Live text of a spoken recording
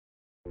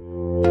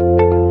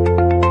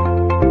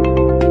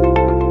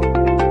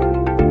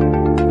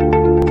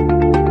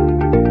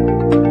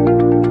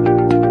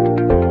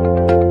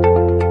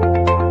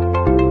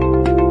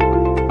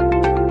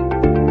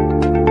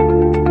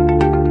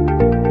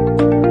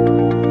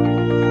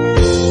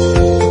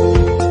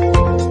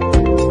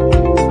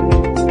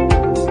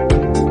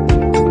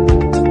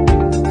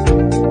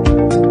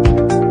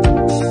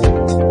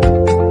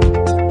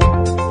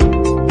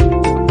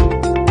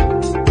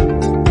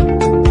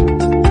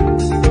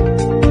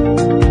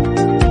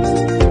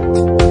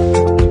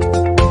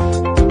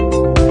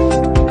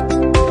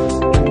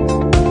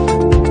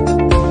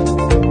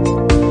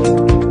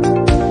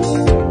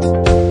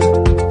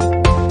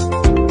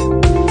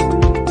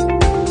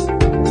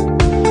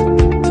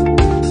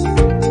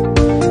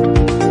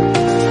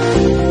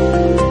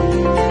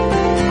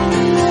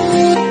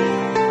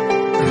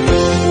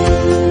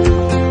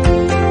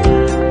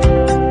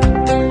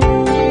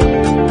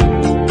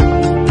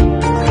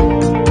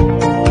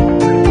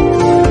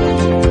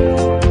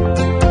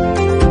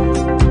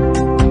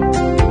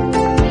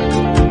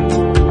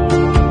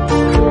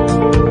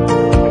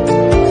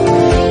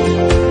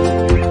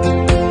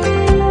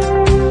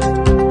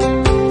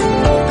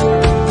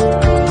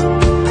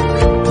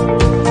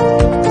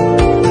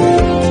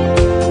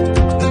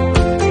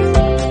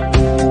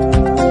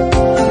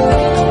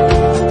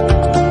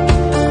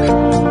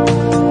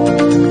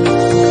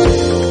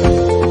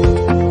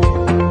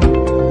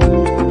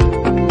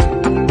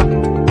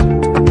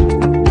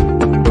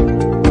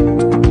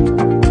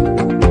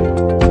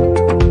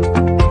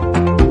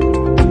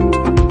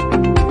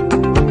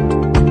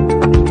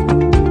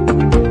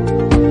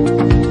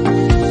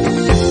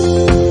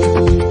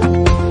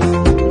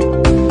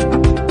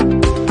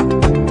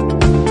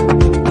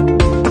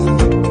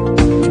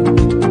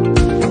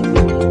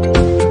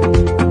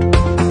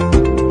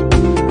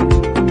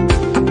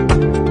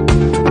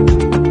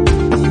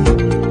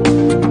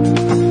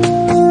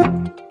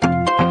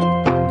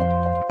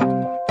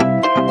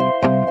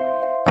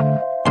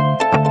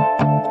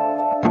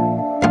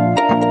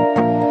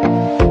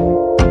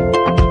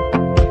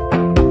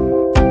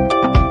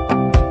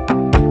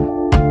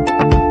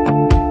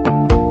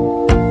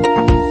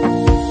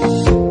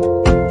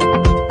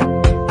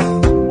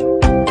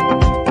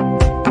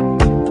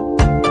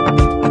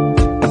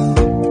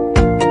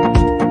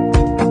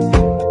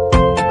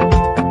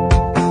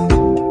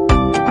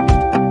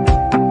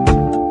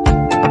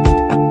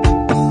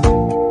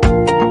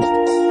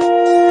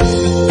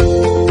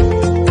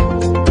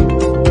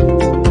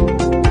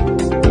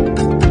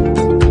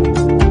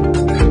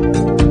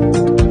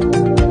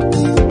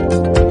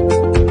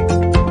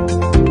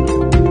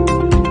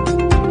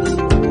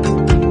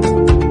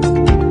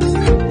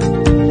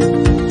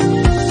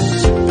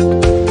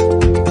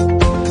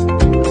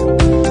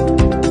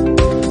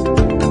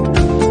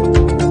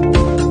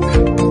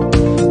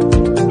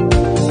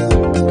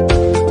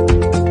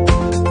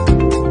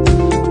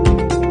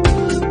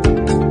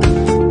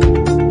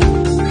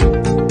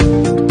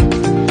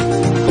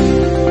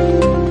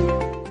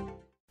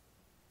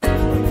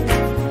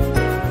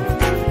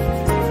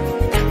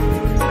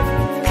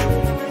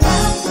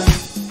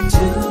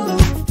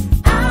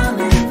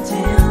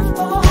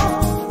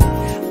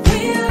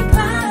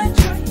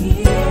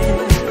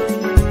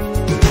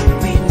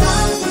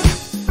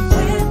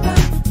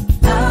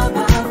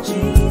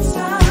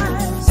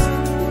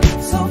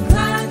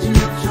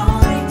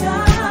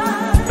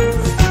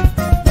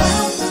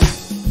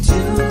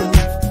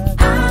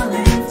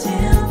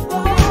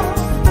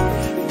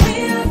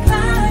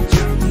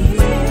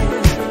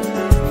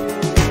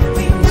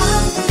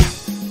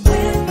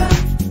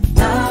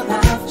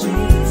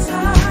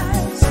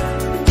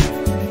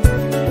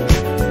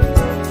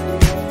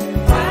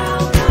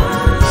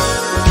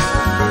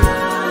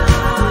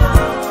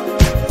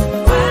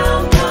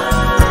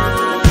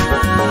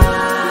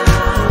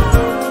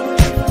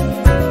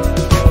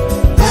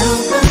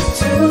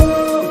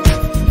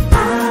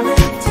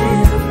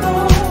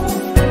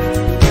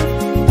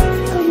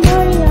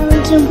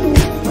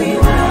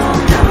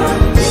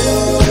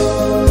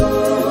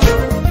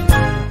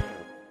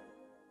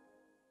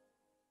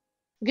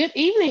Good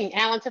evening,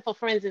 Allen Temple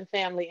friends and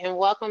family, and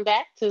welcome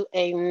back to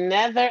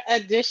another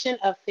edition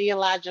of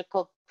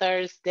Theological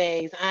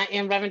Thursdays. I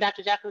am Reverend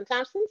Dr. Jacqueline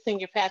Thompson,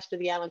 Senior Pastor of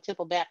the Allen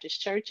Temple Baptist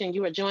Church, and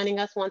you are joining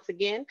us once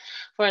again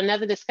for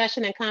another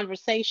discussion and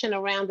conversation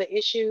around the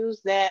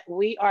issues that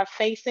we are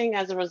facing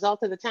as a result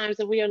of the times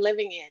that we are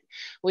living in.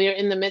 We are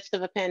in the midst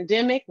of a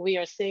pandemic. We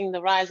are seeing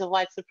the rise of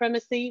white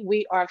supremacy.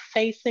 We are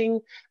facing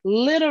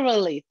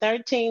literally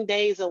 13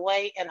 days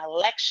away an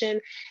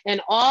election, and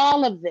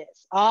all of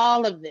this,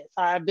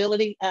 our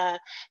ability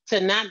to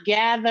not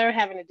gather,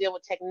 having to deal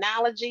with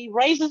technology,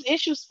 raises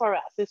issues for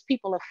us as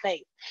people of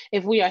faith.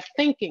 If we are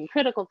thinking,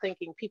 critical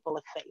thinking people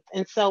of faith.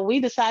 And so we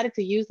decided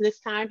to use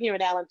this time here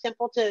at Allen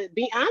Temple to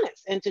be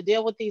honest and to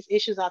deal with these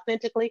issues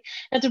authentically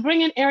and to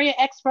bring in area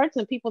experts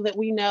and people that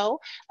we know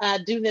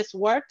do this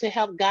work to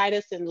help guide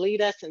us and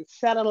lead us and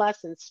settle us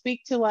and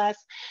speak to us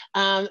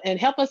and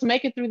help us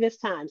make it through this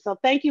time. So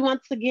thank you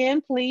once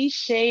again. Please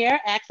share,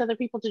 ask other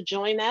people to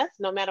join us.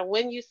 No matter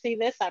when you see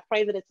this, I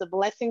pray that it's a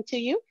blessing to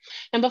you.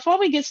 And before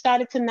we get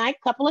started tonight,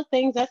 a couple of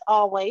things as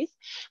always.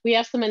 We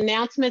have some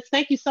announcements.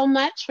 Thank you so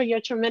much for your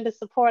tremendous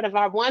support of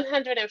our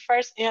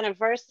 101st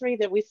anniversary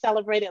that we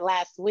celebrated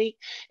last week.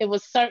 It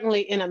was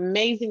certainly an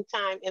amazing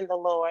time in the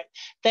Lord.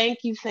 Thank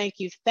you, thank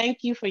you,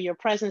 thank you for your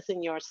presence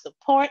and your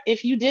support.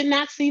 If you did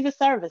not see the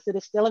service, it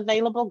is still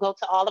available. Go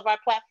to all of our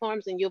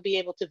platforms and you'll be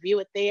able to view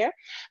it there.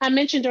 I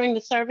mentioned during the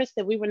service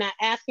that we were not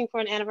asking for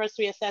an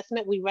anniversary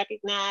assessment. We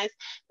recognize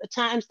the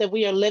times that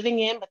we are living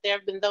in, but there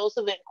have been those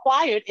who have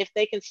inquired if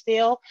they can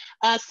still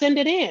send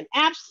it in.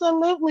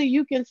 Absolutely,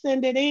 you can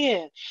send it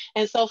in.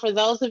 And so for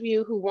those of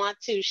you who want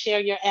to share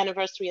your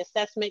anniversary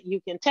assessment,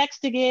 you can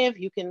text to give,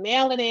 you can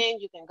mail it in,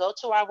 you can go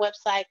to our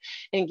website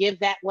and give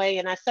that way.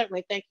 And I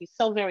certainly thank you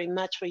so very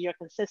much for your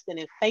consistent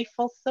and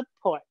faithful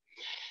support.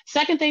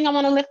 Second thing I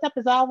want to lift up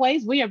as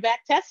always, we are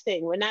back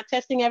testing. We're not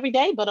testing every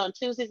day, but on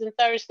Tuesdays and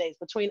Thursdays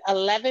between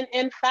 11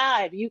 and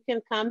 5, you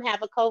can come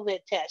have a COVID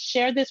test.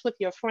 Share this with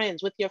your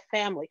friends, with your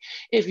family.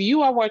 If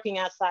you are working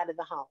outside of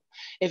the home,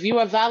 if you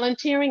are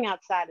volunteering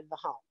outside of the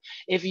home,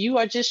 if you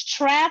are just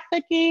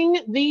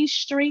trafficking these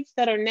streets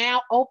that are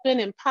now open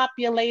and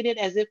populated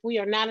as if we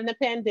are not in a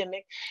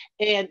pandemic,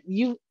 and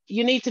you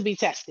need to be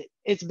tested.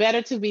 It's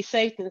better to be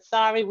safe than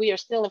sorry. We are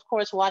still, of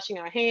course, washing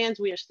our hands.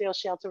 We are still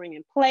sheltering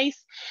in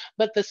place,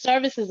 but the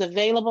service is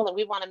available and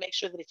we want to make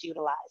sure that it's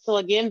utilized. So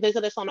again,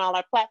 visit us on all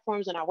our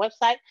platforms and our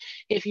website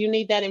if you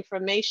need that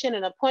information.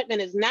 An appointment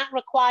is not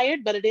required,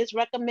 but it is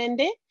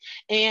recommended.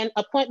 And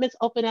appointments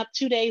open up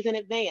 2 days in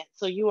advance.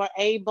 So you are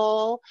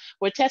able,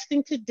 we're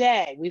testing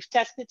today. We've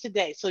tested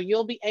today. So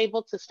you'll be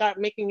able to start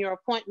making your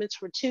appointments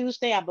for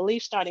Tuesday, I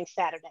believe, starting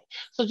Saturday.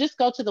 So just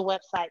go to the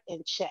website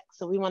and check.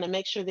 So we want to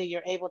make sure that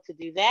you're able to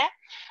do that.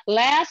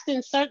 Last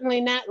and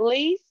certainly not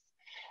least,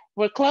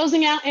 we're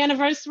closing out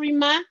anniversary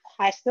month.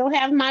 I still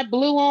have my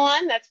blue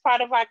on. That's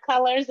part of our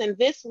colors. And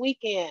this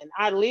weekend,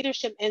 our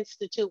Leadership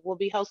Institute will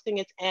be hosting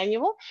its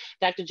annual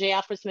Dr. J.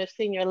 Alfred Smith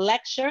Senior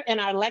Lecture. And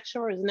our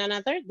lecturer is none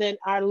other than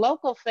our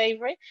local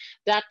favorite,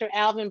 Dr.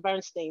 Alvin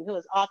Bernstein, who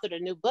has authored a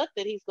new book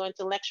that he's going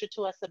to lecture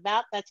to us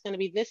about. That's going to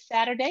be this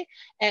Saturday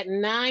at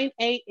 9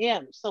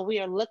 a.m. So we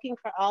are looking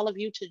for all of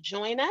you to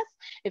join us.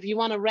 If you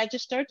want to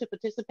register to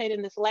participate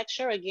in this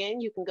lecture, again,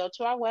 you can go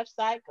to our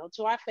website, go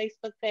to our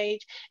Facebook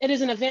page. It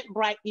is an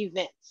Eventbrite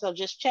event. So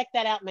just check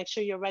that out. Make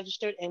sure you're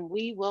registered and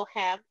we will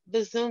have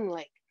the Zoom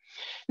link.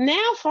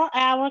 Now for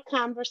our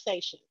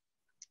conversation.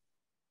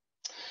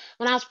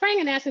 When I was praying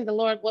and asking the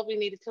Lord what we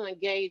needed to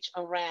engage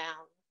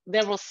around,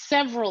 there were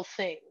several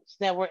things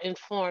that were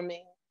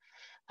informing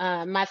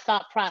my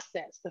thought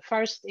process. The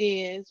first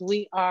is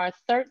we are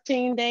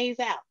 13 days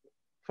out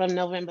from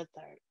November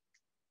 3rd.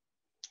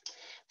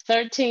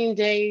 13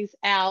 days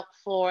out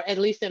for, at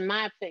least in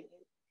my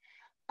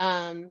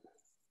opinion,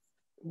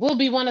 will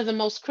be one of the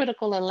most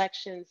critical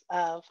elections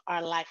of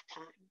our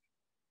lifetime.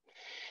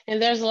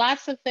 And there's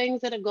lots of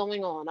things that are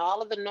going on,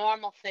 all of the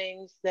normal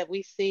things that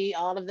we see,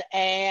 all of the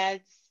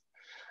ads,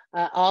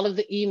 all of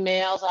the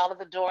emails, all of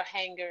the door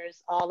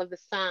hangers, all of the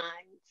signs.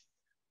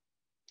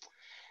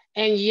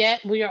 And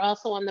yet we are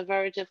also on the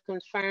verge of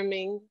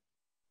confirming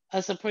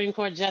a Supreme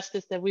Court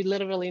justice that we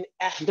literally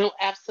know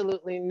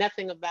absolutely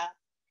nothing about.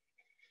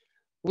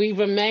 We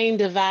remain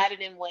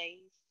divided in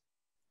ways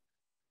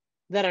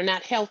that are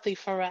not healthy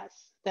for us,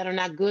 that are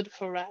not good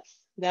for us,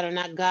 that are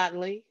not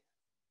godly.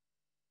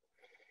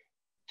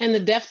 And the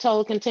death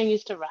toll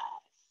continues to rise,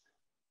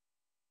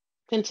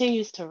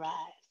 continues to rise.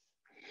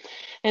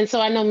 And so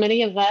I know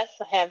many of us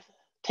have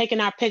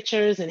taken our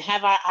pictures and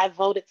have our I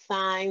voted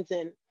signs.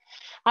 And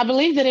I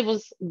believe that it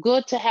was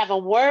good to have a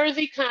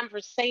worthy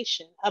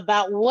conversation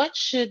about what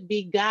should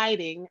be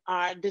guiding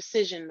our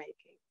decision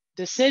making.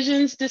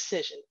 Decisions,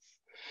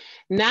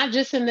 not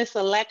just in this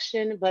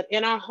election, but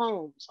in our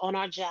homes, on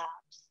our jobs,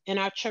 in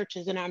our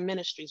churches, in our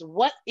ministries.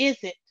 What is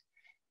it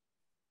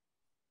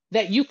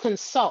that you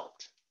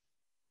consult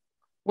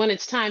when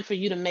it's time for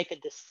you to make a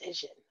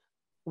decision?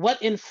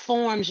 What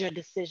informs your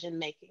decision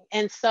making?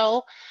 And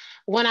so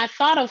when I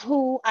thought of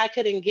who I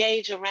could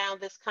engage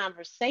around this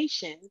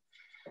conversation,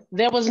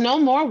 There was no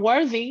more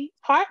worthy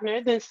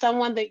partner than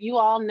someone that you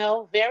all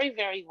know very,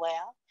 very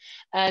well.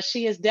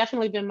 She has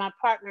definitely been my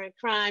partner in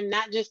crime,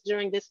 not just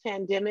during this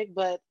pandemic,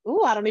 but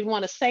I don't even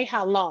want to say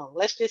how long.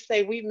 Let's just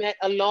say we met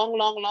a long,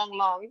 long, long,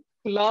 long,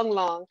 long,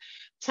 long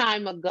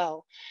time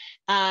ago.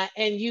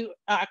 And you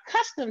are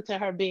accustomed to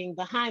her being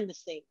behind the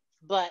scenes.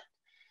 But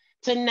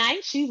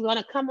tonight she's going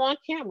to come on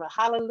camera.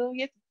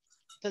 Hallelujah.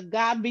 To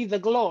God be the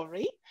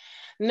glory.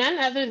 None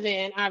other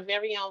than our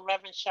very own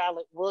Reverend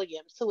Charlotte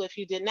Williams, who, if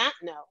you did not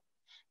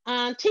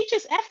know,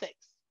 teaches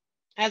ethics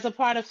as a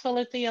part of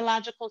Fuller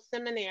Theological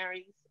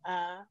Seminary's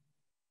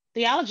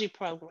theology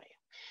program.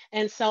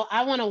 And so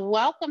I want to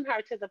welcome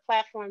her to the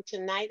platform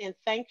tonight and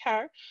thank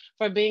her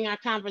for being our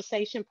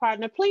conversation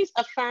partner. Please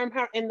affirm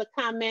her in the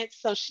comments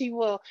so she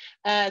will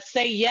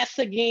say yes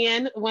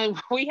again when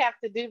we have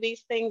to do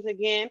these things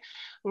again.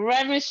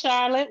 Reverend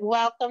Charlotte,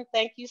 welcome.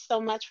 Thank you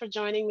so much for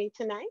joining me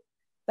tonight.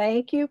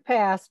 Thank you,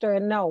 Pastor.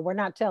 And no, we're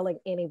not telling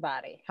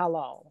anybody how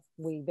long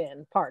we've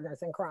been partners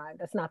in crime.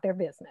 That's not their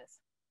business.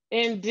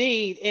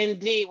 Indeed,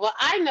 indeed. Well,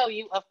 I know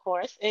you, of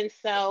course, and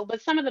so,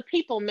 but some of the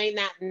people may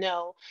not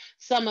know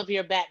some of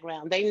your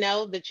background. They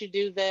know that you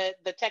do the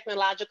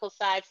technological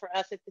side for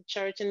us at the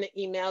church and the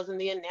emails and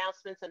the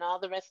announcements and all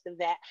the rest of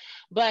that.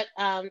 But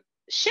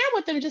share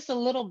with them just a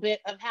little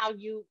bit of how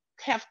you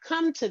have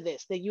come to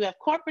this, that you have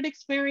corporate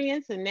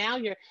experience and now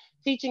you're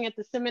teaching at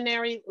the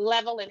seminary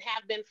level and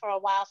have been for a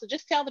while. So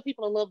just tell the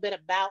people a little bit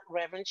about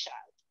Reverend Charlotte.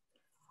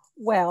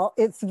 Well,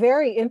 it's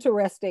very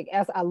interesting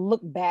as I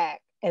look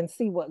back and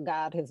see what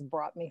God has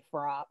brought me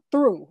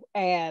through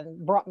and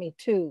brought me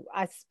to.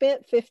 I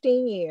spent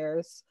 15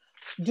 years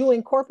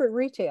doing corporate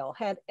retail,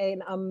 had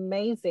an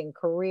amazing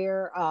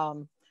career,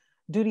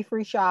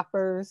 duty-free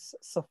shoppers,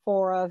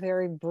 Sephora,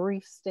 very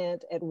brief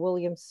stint at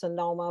Williams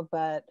Sonoma.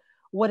 But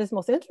what is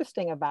most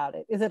interesting about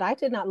it is that I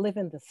did not live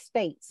in the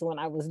States when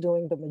I was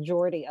doing the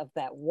majority of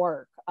that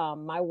work.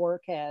 My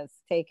work has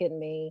taken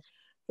me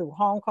through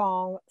Hong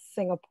Kong,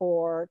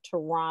 Singapore,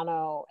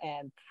 Toronto,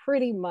 and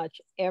pretty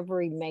much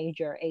every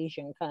major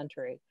Asian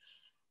country.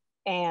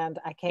 And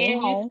I came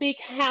home. And you speak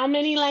how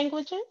many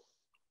languages?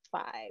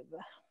 5.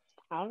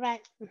 All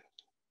right.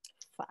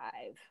 5.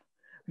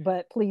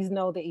 But please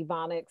know that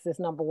Ebonics is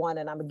number 1,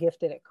 and I'm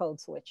gifted at code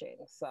switching.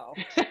 So,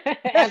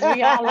 as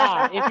we all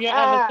are, if you're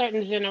of a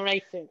certain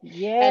generation,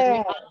 yeah, as we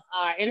all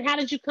are. And how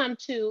did you come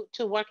to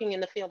working in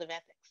the field of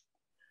ethics?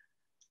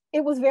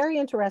 It was very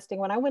interesting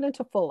when I went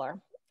into Fuller.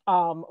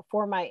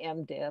 For my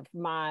MDiv,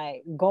 my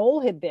goal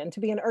had been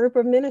to be an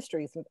urban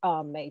ministries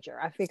major.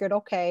 I figured,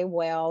 okay,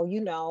 well,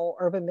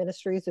 urban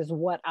ministries is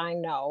what I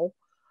know,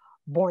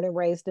 born and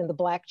raised in the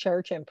Black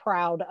church and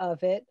proud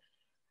of it.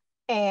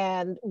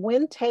 And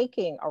when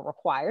taking a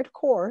required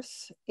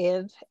course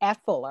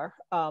at Fuller,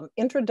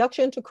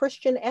 Introduction to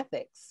Christian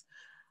Ethics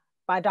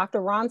by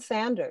Dr. Ron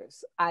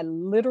Sanders, I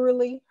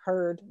literally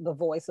heard the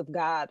voice of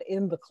God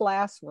in the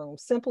classroom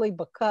simply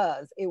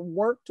because it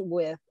worked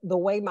with the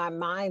way my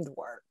mind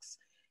works,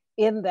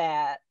 in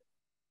that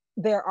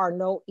there are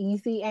no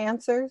easy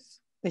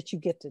answers, that you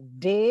get to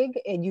dig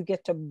and you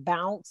get to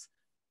bounce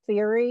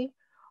theory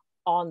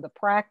on the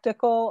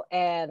practical,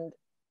 and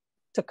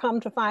to come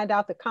to find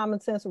out that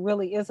common sense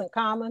really isn't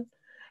common,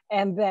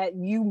 and that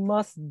you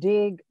must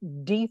dig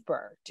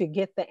deeper to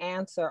get the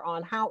answer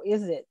on how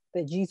is it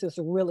that Jesus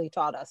really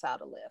taught us how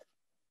to live.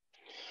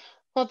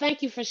 Well,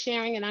 thank you for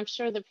sharing. And I'm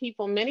sure the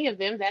people, many of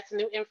them, that's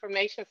new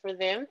information for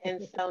them.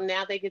 And so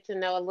now they get to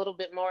know a little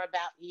bit more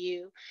about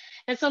you.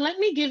 And so let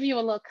me give you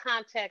a little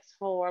context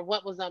for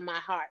what was on my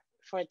heart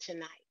for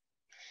tonight.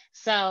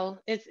 So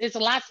it's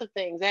lots of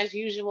things. As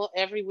usual,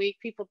 every week,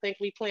 people think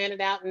we plan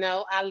it out.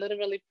 No, I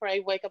literally pray,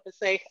 wake up and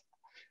say,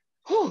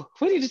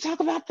 we need to talk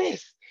about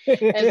this,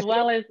 as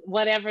well as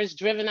whatever is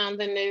driven on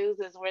the news,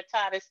 as we're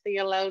taught as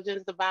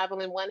theologians, the Bible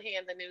in one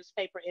hand, the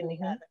newspaper in the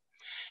other.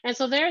 And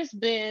so there's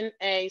been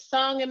a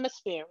song in my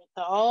spirit,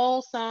 the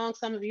old song,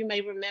 some of you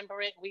may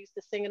remember it. We used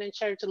to sing it in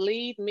church,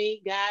 lead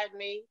me, guide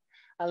me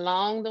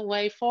along the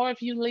way. For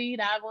if you lead,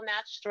 I will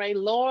not stray.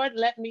 Lord,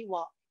 let me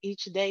walk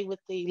each day with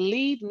thee.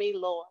 Lead me,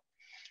 Lord,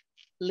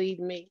 lead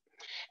me.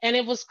 And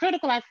it was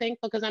critical, I think,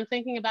 because I'm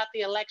thinking about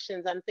the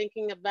elections, I'm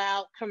thinking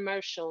about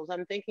commercials,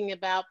 I'm thinking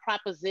about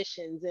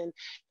propositions, and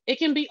it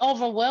can be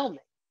overwhelming.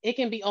 It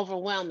can be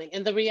overwhelming.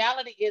 And the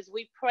reality is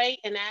we pray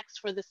and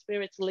ask for the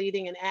Spirit's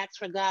leading and ask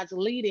for God's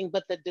leading,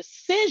 but the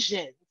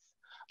decisions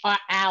are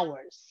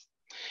ours.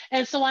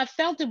 And so I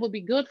felt it would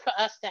be good for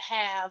us to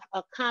have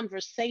a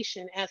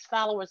conversation as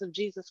followers of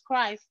Jesus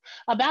Christ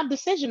about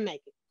decision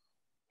making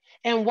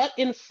and what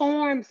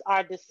informs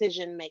our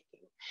decision making,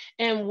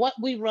 and what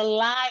we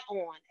rely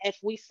on if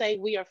we say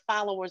we are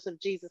followers of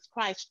Jesus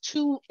Christ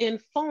to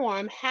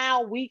inform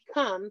how we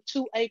come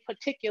to a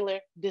particular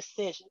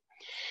decision.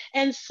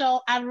 And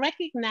so I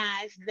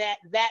recognize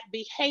that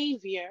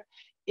behavior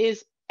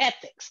is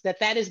ethics,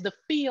 that is the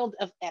field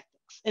of ethics.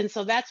 ethics. And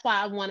so that's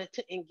why I wanted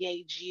to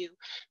engage you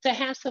to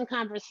have some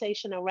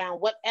conversation around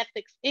what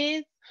ethics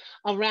is,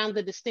 around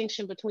the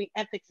distinction between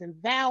ethics and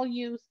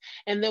values,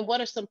 and then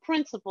what are some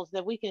principles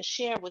that we can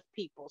share with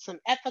people, some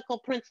ethical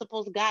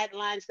principles,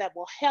 guidelines that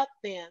will help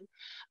them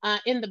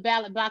in the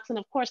ballot box. And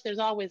of course, there's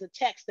always a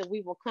text that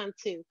we will come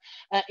to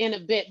in a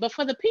bit. But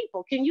for the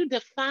people, can you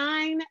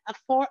define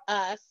for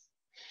us,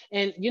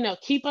 and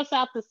keep us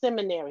out the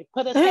seminary,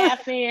 put us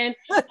half in,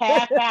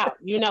 half out.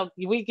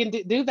 We can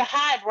do the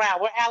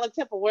highbrow. We're Allen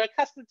Temple, we're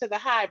accustomed to the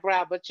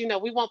highbrow, but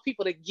we want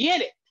people to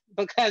get it,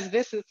 because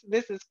this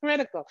is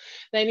critical.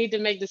 They need to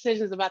make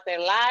decisions about their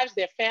lives,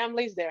 their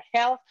families, their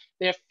health,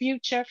 their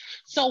future.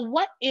 So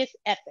what is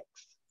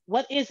ethics?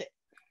 What is it?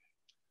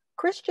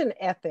 Christian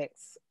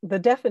ethics, the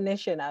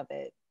definition of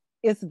it,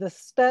 is the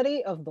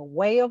study of the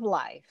way of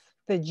life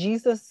that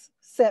Jesus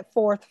set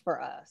forth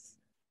for us,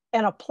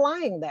 and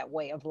applying that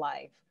way of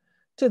life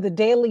to the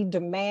daily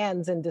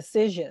demands and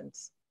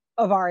decisions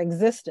of our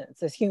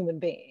existence as human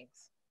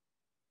beings.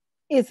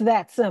 It's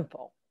that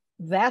simple.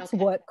 That's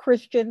what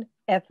Christian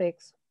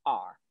ethics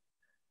are.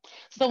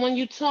 So when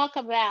you talk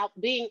about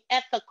being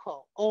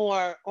ethical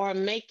or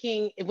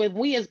making, when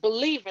we as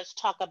believers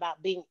talk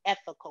about being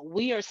ethical,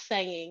 we are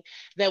saying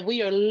that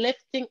we are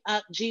lifting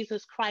up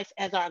Jesus Christ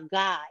as our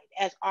guide,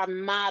 as our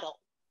model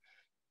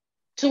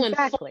to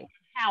inform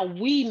how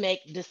we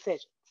make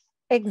decisions.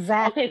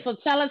 Exactly. Okay, so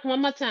tell us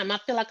one more time. I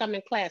feel like I'm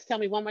in class. Tell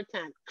me one more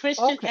time.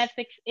 Christian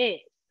ethics is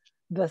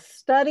the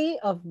study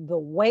of the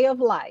way of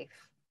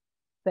life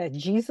that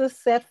Jesus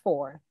set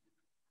forth,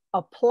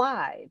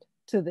 applied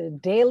to the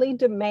daily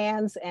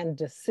demands and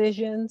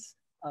decisions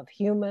of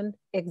human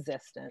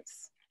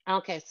existence.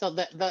 Okay, so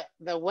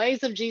the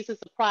ways of Jesus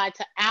applied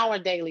to our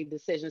daily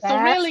decisions. That's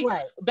so really,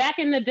 right. Back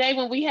in the day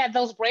when we had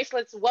those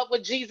bracelets, what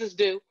would Jesus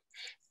do?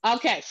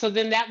 Okay, so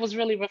then that was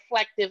really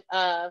reflective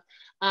of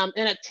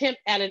an attempt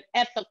at an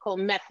ethical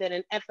method,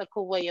 an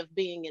ethical way of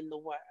being in the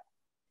world.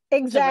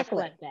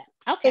 Exactly. That.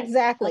 Okay.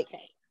 Exactly.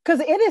 Because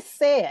it is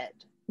said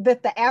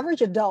that the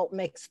average adult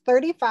makes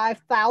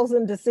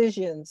 35,000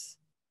 decisions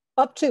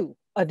up to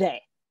a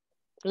day.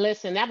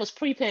 Listen, that was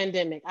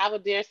pre-pandemic. I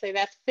would dare say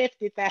that's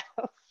 50,000.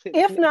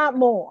 If not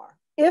more.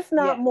 If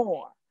not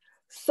more.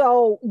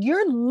 So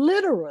you're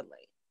literally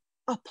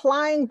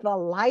applying the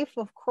life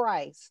of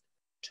Christ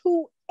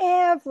to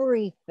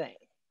everything.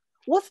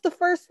 What's the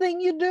first thing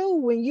you do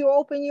when you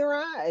open your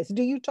eyes?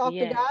 Do you talk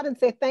to God and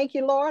say, "Thank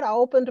you, Lord, I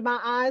opened my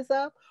eyes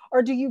up"?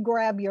 Or do you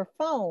grab your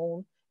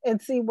phone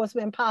and see what's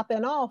been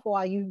popping off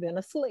while you've been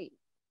asleep?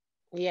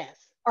 Yes.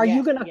 Are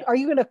you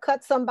gonna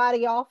cut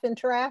somebody off in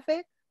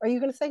traffic? Are you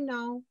gonna say,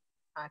 "No,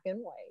 I can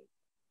wait"?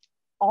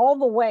 All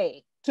the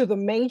way to the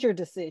major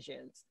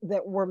decisions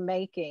that we're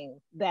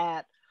making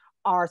that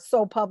are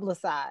so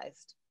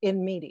publicized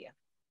in media.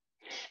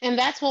 And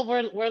that's what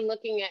we're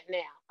looking at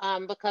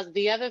now. Because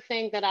the other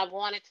thing that I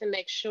wanted to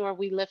make sure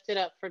we lifted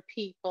up for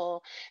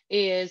people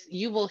is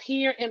you will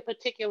hear in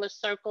particular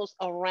circles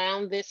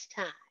around this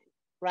time,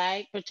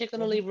 right?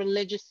 Particularly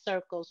religious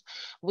circles,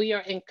 we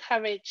are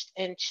encouraged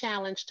and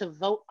challenged to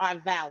vote our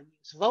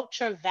values. Vote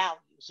your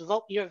values.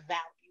 Vote your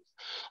values.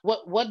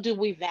 What do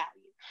we value?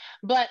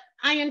 But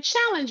I am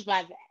challenged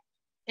by that.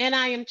 And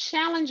I am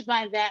challenged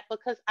by that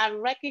because I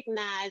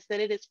recognize that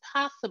it is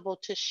possible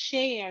to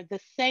share the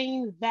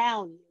same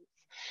values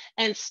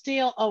and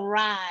still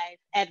arrive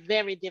at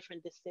very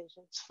different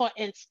decisions. For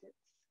instance,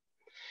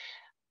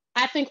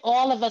 I think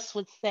all of us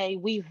would say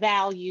we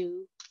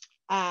value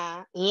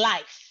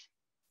life.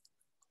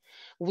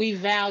 We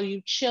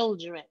value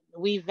children.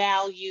 We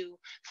value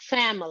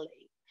family.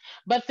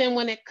 But then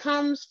when it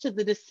comes to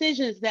the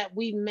decisions that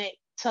we make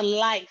to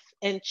life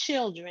and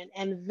children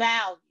and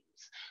values,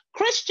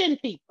 Christian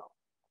people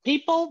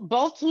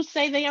both who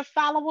say they are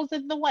followers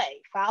of the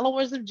way,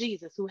 followers of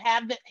Jesus, who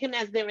have him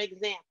as their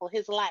example,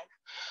 his life,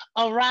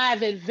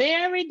 arrive at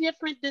very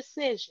different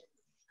decisions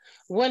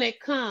when it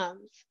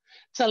comes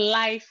to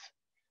life,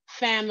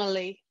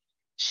 family,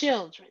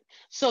 children.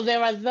 So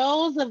there are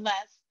those of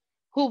us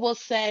who will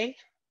say,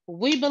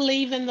 we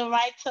believe in the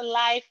right to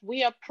life.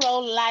 We are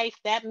pro-life.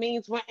 That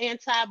means we're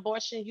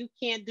anti-abortion. You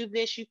can't do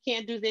this. You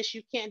can't do this.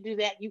 You can't do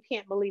that. You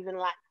can't believe in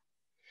life.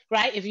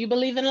 Right? If you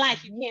believe in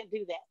life, you can't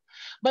do that.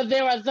 But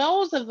there are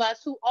those of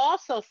us who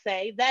also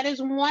say that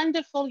is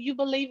wonderful. You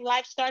believe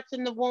life starts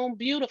in the womb,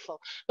 beautiful.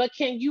 But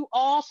can you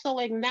also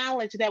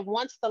acknowledge that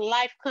once the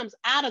life comes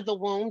out of the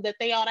womb, that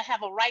they ought to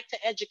have a right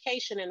to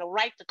education and a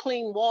right to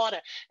clean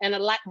water and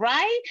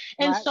right?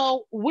 And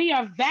so we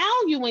are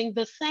valuing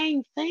the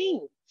same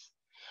things,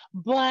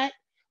 but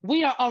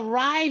we are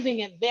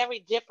arriving at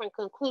very different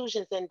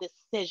conclusions and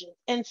decisions.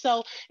 And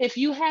so if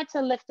you had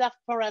to lift up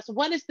for us,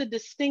 what is the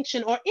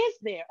distinction, or is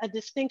there a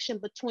distinction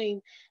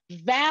between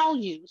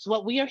values,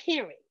 what we are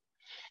hearing,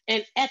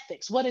 and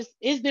ethics?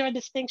 Is there a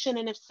distinction?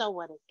 And if so,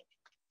 what is it?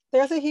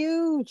 There's a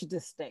huge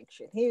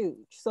distinction,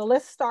 huge. So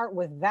let's start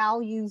with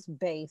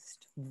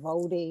values-based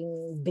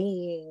voting,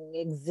 being,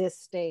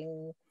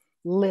 existing,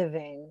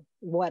 living,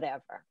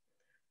 whatever.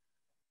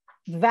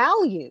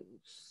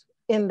 Values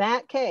in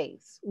that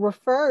case,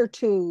 refer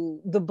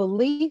to the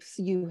beliefs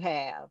you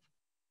have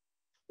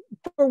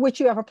for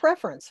which you have a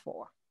preference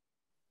for.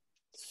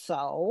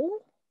 So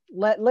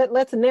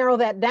let's narrow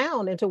that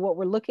down into what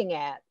we're looking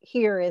at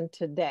here and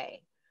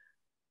today.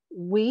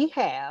 We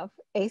have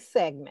a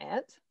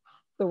segment,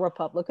 the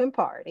Republican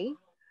Party,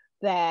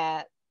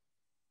 that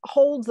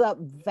holds up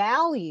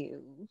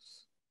values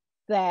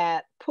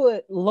that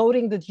put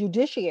loading the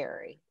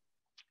judiciary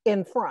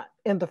in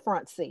the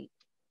front seat.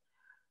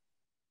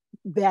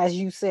 As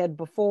you said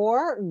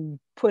before,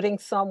 putting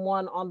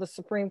someone on the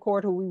Supreme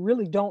Court who we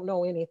really don't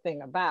know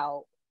anything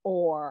about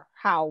or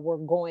how we're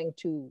going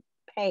to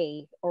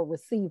pay or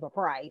receive a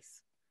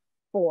price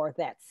for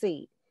that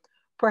seat.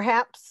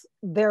 Perhaps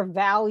their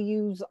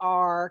values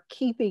are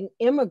keeping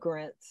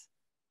immigrants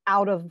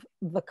out of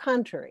the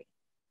country,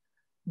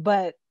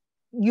 but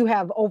you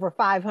have over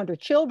 500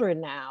 children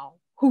now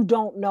who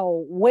don't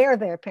know where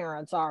their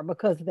parents are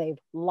because they've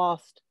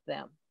lost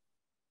them.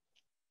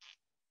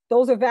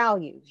 Those are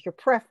values, your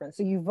preference.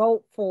 So you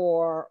vote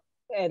for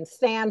and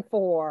stand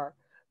for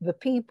the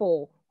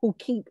people who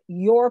keep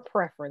your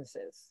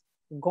preferences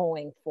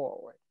going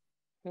forward.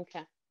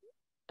 Okay.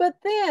 But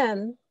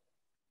then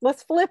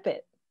let's flip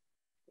it.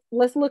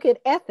 Let's look at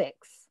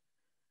ethics.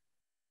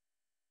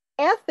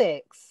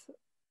 Ethics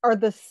are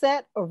the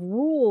set of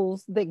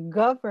rules that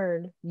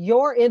govern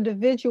your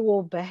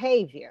individual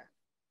behavior.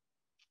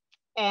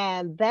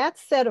 And that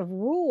set of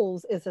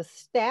rules is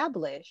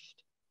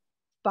established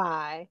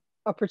by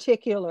a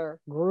particular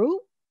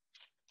group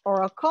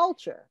or a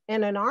culture.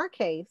 And in our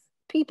case,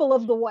 people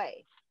of the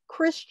way,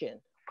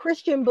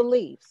 Christian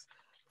beliefs,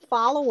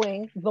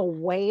 following the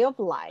way of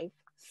life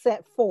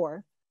set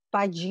forth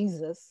by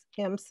Jesus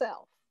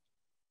himself.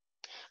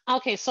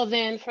 Okay, so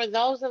then for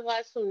those of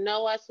us, who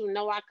know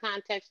our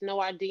context, know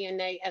our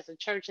DNA as a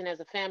church and as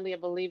a family of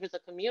believers, a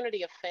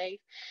community of faith,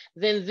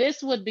 then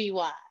this would be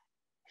why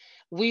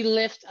we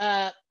lift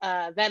up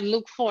that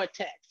Luke 4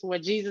 text where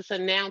Jesus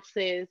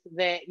announces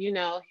that,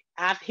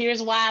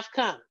 here's why I've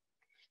come.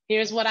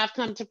 Here's what I've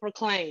come to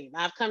proclaim.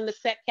 I've come to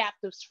set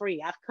captives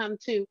free. I've come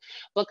to,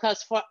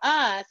 because for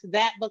us,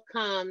 that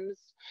becomes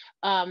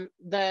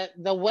the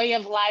way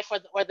of life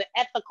or the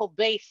ethical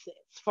basis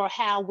for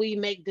how we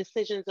make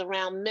decisions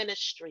around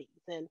ministries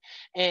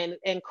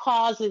and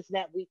causes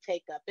that we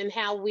take up and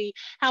how we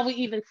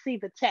even see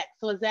the text.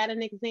 So is that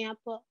an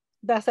example?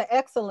 That's an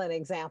excellent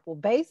example.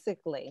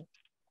 Basically,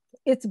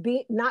 it's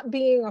not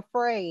being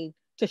afraid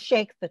to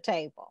shake the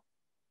table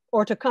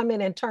or to come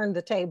in and turn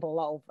the table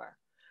over.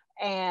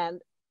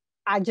 And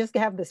I just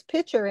have this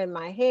picture in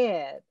my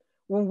head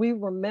when we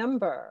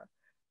remember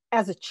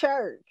as a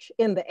church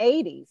in the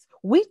 80s,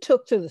 we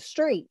took to the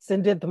streets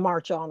and did the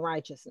March on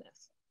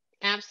Righteousness.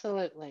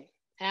 Absolutely.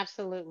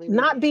 Absolutely.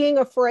 Not being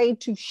afraid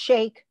to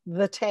shake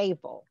the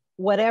table,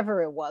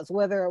 whatever it was,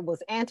 whether it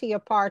was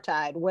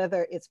anti-apartheid,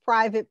 whether it's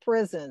private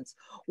prisons,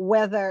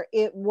 whether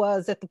it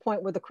was at the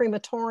point where the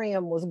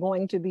crematorium was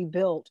going to be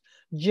built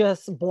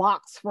just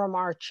blocks from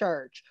our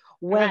church,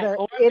 whether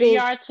or it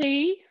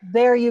BRT. Is,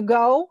 there you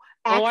go.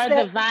 Or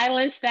the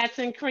violence that's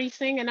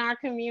increasing in our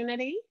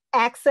community.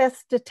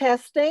 Access to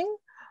testing.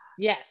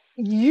 Yes.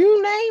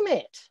 You name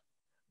it.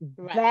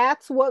 Right.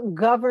 That's what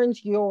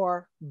governs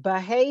your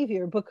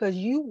behavior, because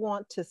you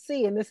want to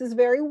see, and this is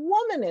very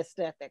womanist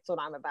ethics, what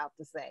I'm about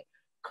to say,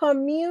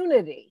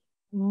 community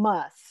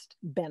must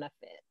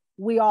benefit.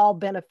 We all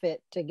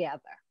benefit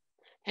together.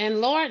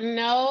 And Lord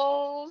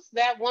knows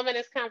that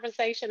womanist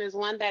conversation is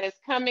one that is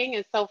coming.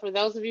 And so for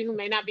those of you who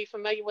may not be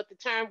familiar with the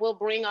term, we'll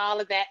bring all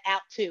of that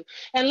out too.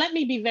 And let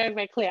me be very,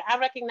 very clear. I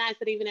recognize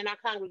that even in our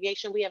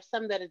congregation, we have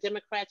some that are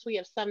Democrats, we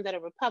have some that are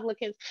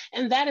Republicans.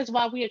 And that is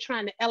why we are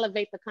trying to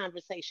elevate the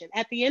conversation.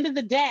 At the end of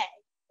the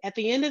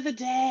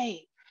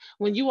day,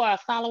 when you are a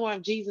follower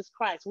of Jesus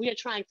Christ, we are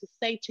trying to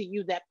say to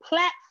you that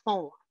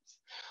platforms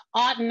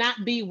ought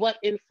not be what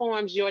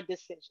informs your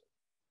decision.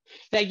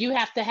 That you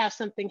have to have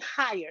something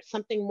higher,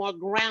 something more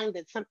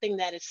grounded, something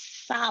that is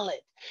solid.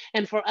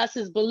 And for us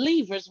as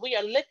believers, we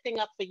are lifting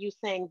up for you,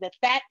 saying that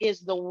that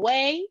is the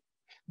way,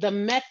 the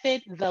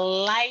method, the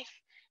life,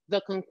 the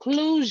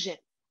conclusion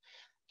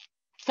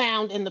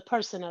found in the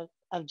person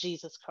of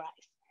Jesus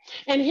Christ.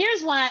 And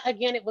here's why,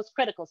 again, it was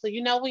critical. So,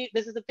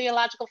 this is a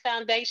theological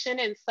foundation,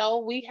 and so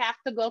we have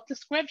to go to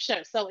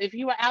scripture. So if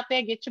you are out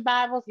there, get your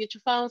Bibles, get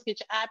your phones,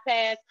 get your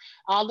iPads,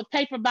 all the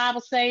paper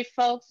Bible saved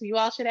folks. You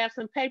all should have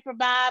some paper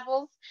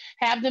Bibles.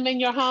 Have them in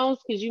your homes,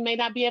 because you may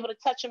not be able to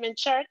touch them in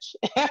church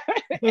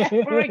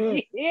ever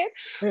again.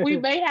 We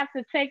may have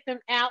to take them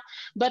out.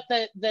 But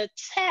the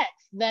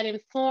text that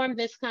informed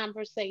this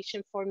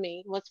conversation for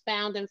me was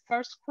found in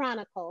 1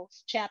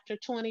 Chronicles chapter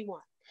 21.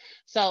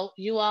 So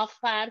you all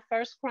find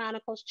 1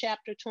 Chronicles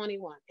chapter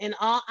 21. In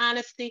all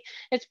honesty,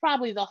 it's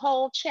probably the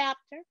whole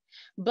chapter,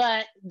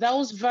 but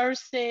those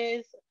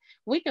verses,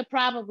 we could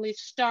probably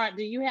start.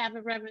 Do you have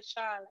it, Reverend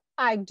Charlotte?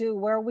 I do.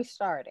 Where are we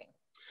starting?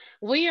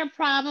 We are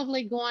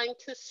probably going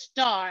to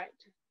start.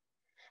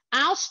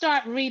 I'll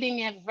start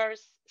reading at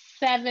verse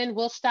 7.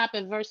 We'll stop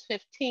at verse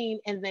 15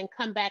 and then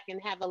come back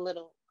and have a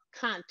little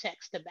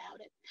context about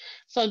it.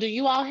 So do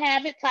you all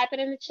have it? Type it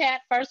in the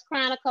chat. First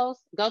Chronicles.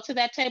 Go to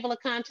that table of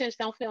contents.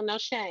 Don't feel no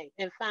shame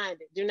and find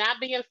it. Do not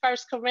be in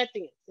First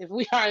Corinthians if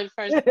we are in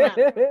First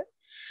Chronicles.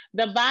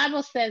 The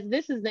Bible says,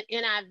 this is the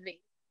NIV.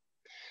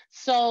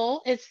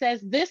 So it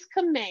says, this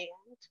command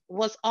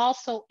was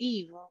also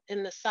evil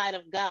in the sight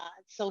of God.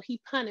 So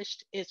he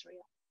punished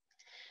Israel.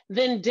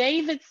 Then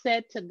David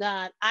said to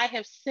God, I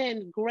have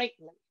sinned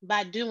greatly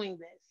by doing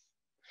this.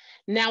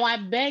 Now I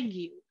beg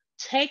you,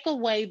 take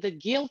away the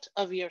guilt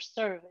of your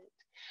servant,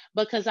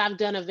 because I've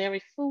done a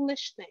very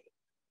foolish thing.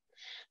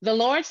 The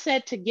Lord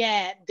said to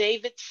Gad,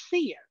 David's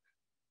seer,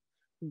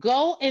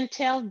 go and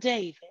tell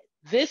David,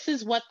 this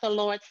is what the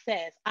Lord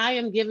says. I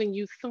am giving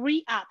you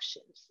 3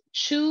 options.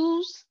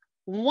 Choose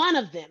one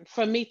of them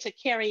for me to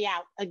carry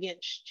out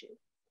against you.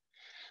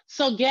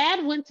 So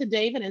Gad went to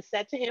David and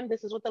said to him,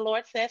 this is what the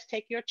Lord says,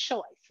 take your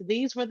choice.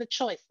 These were the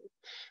choices.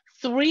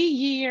 3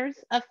 years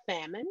of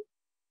famine,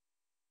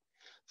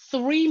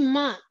 3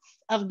 months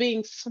of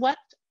being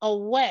swept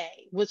away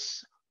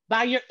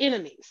by your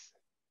enemies,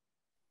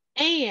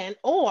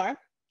 or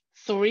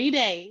 3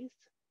 days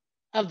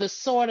of the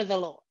sword of the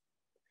Lord,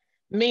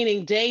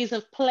 meaning days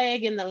of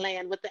plague in the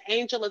land with the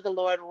angel of the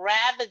Lord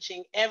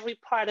ravaging every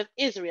part of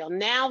Israel.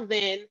 Now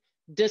then,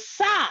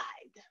 decide,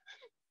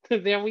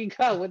 there we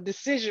go with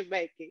decision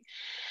making,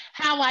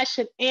 how I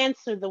should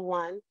answer the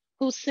one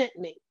who sent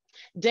me.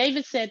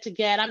 David said to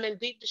Gad, I'm in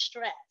deep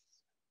distress.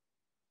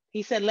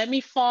 He said, let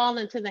me fall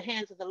into the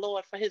hands of the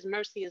Lord, for his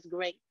mercy is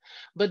great,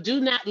 but do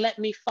not let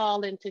me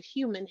fall into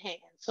human hands.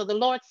 So the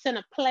Lord sent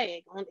a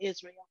plague on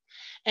Israel,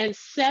 and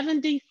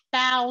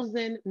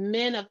 70,000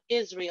 men of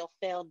Israel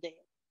fell dead.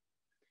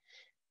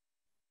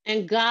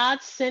 And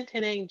God sent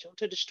an angel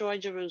to destroy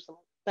Jerusalem.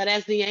 But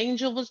as the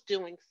angel was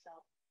doing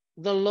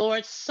so, the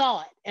Lord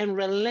saw it and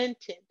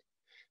relented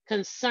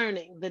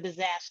concerning the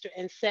disaster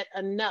and said,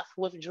 enough,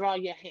 withdraw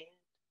your hand.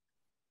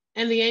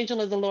 And the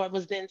angel of the Lord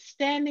was then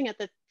standing at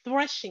the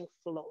threshing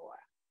floor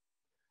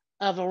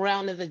of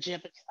Araunah of the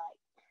Jebusite.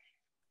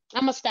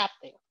 I'm going to stop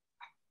there.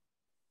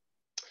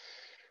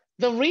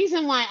 The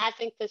reason why I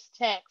think this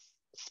text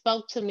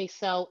spoke to me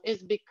so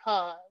is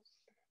because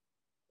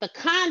the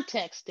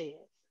context is,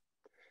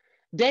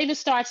 David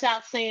starts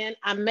out saying,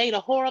 I made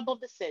a horrible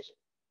decision.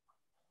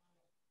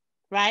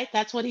 Right?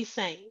 That's what he's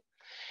saying.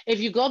 If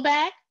you go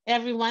back,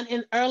 everyone,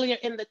 earlier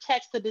in the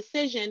text,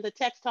 the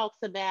text talks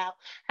about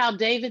how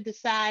David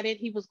decided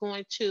he was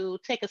going to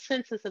take a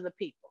census of the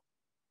people.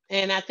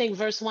 And I think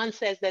verse 1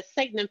 says that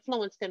Satan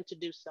influenced him to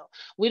do so.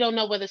 We don't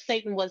know whether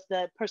Satan was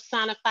the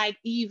personified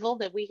evil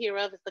that we hear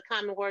of as the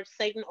common word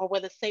Satan, or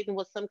whether Satan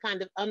was some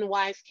kind of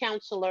unwise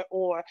counselor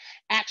or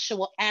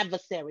actual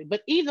adversary.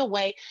 But either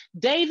way,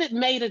 David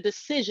made a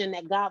decision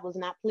that God was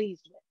not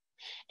pleased with.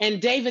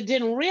 And David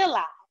didn't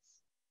realize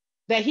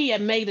that he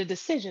had made a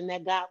decision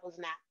that God was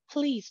not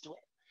pleased with.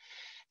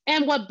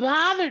 And what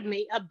bothered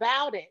me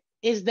about it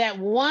is that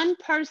one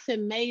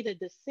person made a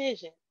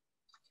decision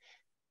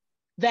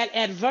that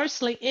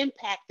adversely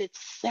impacted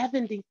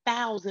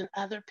 70,000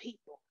 other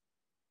people.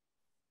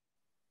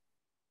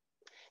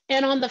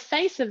 And on the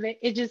face of it,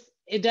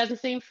 it doesn't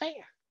seem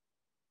fair.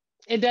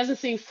 It doesn't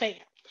seem fair.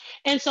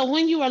 And so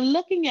when you are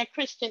looking at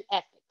Christian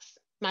ethics,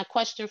 my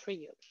question for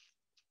you,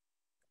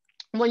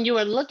 when you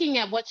are looking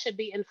at what should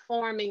be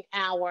informing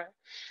our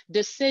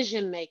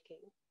decision making,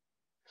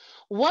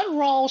 what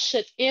role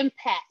should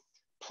impact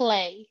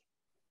play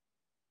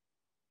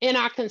in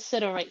our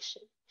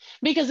consideration?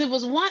 Because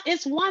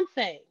it's one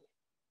thing.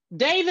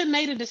 David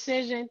made a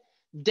decision.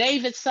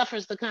 David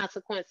suffers the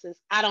consequences.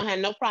 I don't have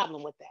no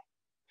problem with that.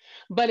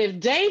 But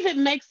if David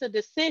makes a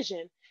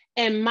decision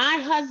and my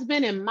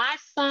husband and my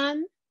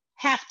son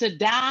have to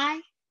die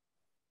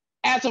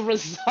as a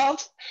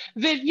result,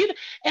 then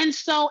and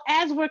so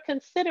as we're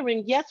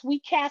considering, yes, we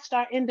cast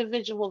our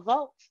individual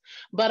votes,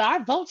 but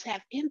our votes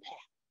have impact.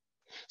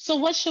 So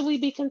what should we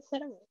be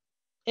considering?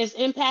 Is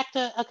impact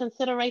a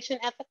consideration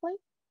ethically?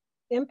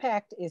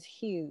 Impact is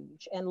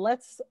huge. And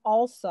let's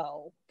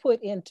also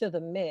put into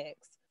the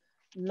mix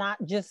not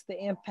just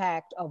the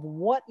impact of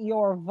what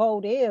your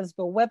vote is,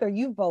 but whether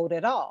you vote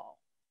at all.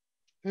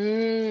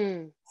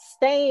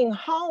 Staying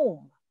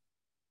home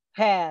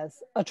has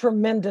a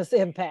tremendous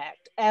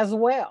impact as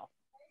well.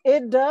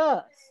 It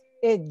does.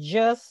 It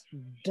just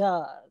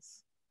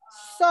does.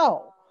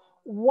 So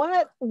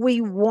what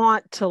we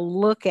want to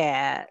look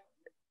at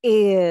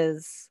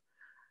is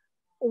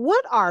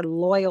what our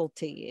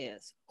loyalty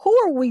is. Who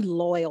are we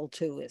loyal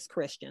to as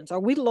Christians? Are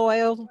we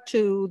loyal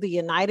to the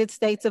United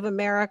States of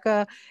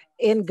America?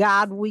 In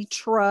God we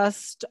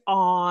trust,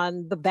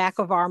 on the back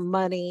of our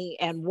money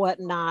and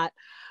whatnot.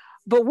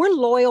 But we're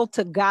loyal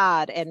to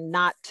God and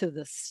not to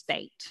the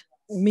state,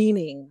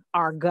 meaning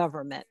our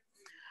government.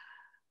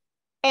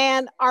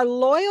 And our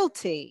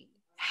loyalty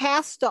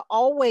has to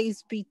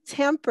always be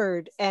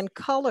tempered and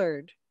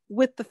colored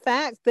with the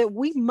fact that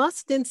we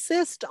must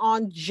insist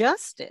on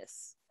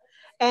justice.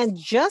 And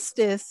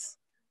justice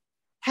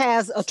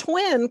has a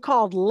twin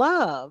called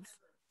love.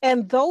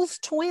 And those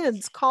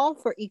twins call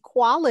for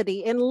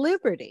equality and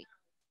liberty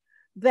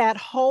that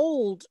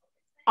hold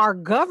our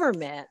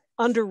government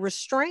under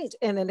restraint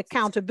and an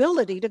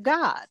accountability to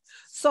God.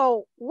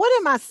 So what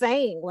am I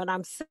saying when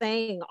I'm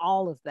saying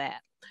all of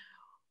that?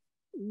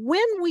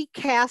 When we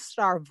cast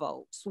our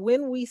votes,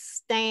 when we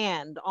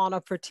stand on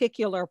a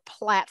particular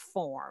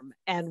platform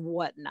and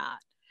whatnot,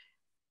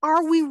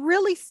 are we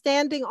really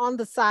standing on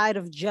the side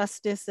of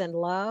justice and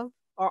love?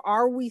 Or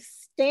are we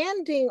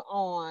standing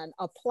on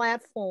a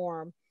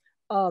platform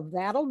of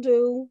that'll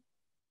do,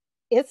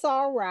 it's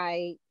all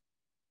right,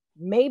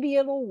 maybe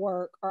it'll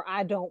work, or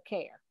I don't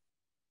care?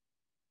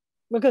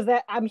 Because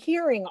that I'm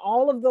hearing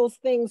all of those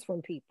things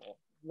from people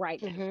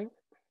right now. Mm-hmm.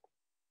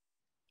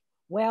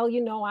 Well,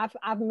 you know,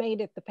 I've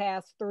made it the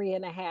past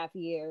 3.5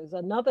 years.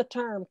 Another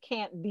term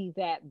can't be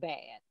that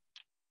bad.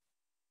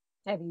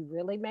 Have you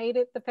really made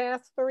it the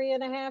past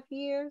 3.5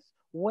 years?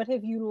 What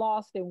have you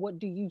lost, and what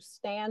do you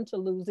stand to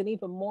lose? And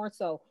even more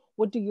so,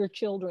 what do your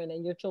children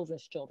and your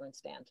children's children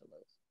stand to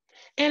lose?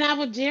 And I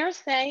would dare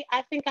say,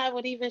 I think I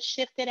would even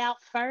shift it out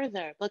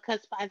further, because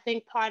I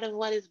think part of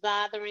what is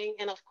bothering,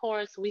 and of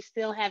course, we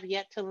still have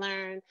yet to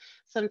learn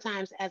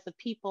sometimes as a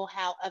people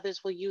how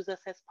others will use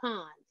us as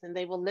pawns, and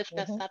they will lift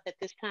us up at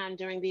this time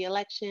during the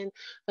election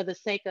for the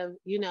sake of,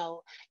 you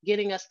know,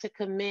 getting us to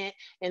commit.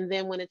 And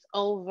then when it's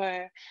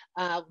over,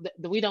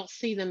 we don't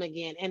see them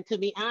again. And to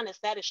be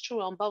honest, that is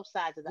true on both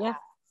sides of the aisle.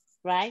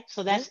 Right?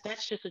 So that's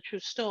just a true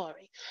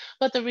story.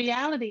 But the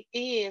reality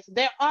is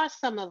there are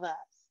some of us.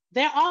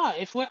 There are,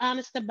 if we're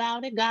honest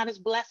about it, God has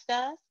blessed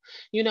us.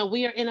 You know,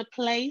 we are in a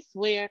place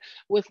where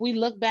if we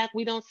look back,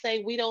 we don't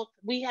say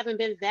we haven't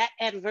been that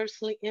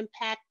adversely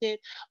impacted.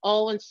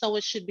 Oh, and so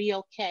it should be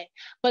okay.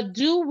 But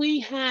do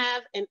we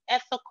have an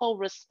ethical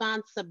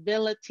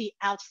responsibility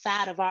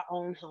outside of our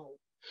own home?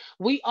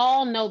 We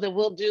all know that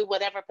we'll do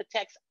whatever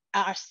protects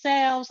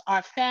ourselves,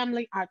 our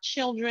family, our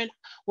children,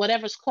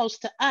 whatever's close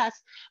to us.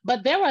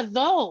 But there are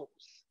those.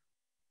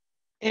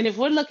 And if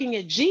we're looking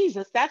at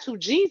Jesus, that's who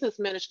Jesus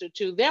ministered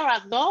to. There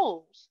are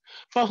those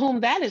for whom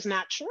that is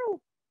not true.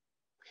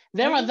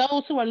 There are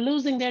those who are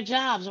losing their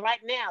jobs right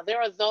now. There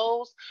are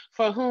those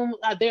for whom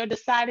they're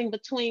deciding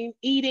between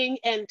eating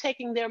and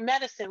taking their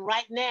medicine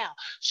right now.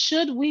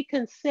 Should we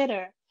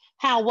consider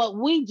how what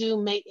we do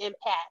may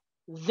impact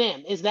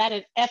them? Is that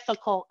an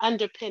ethical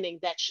underpinning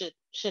that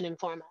should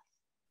inform us?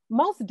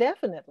 Most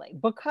definitely,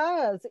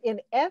 because in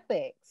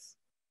ethics,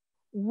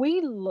 we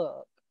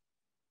look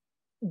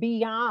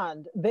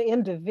beyond the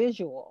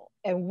individual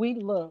and we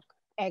look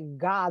at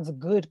God's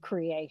good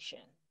creation,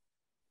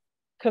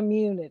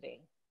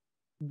 community,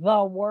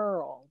 the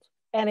world.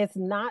 And it's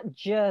not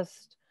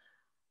just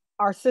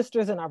our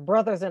sisters and our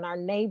brothers and our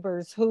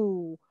neighbors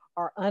who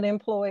are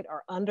unemployed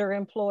or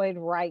underemployed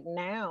right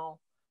now.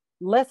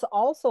 Let's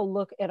also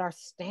look at our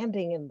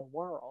standing in the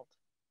world.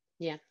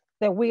 Yeah.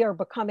 That we are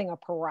becoming a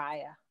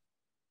pariah.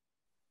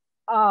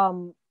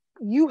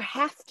 You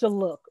have to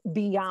look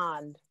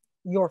beyond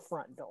your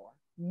front door.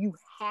 You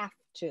have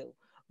to,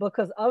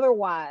 because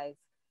otherwise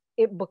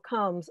it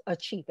becomes a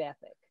cheap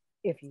ethic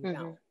if you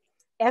don't.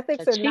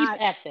 Ethics are not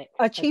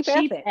a cheap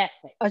ethic.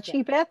 A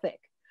cheap ethic.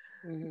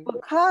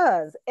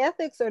 Because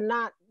ethics are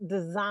not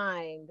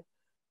designed,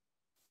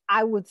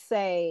 I would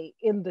say,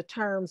 in the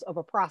terms of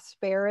a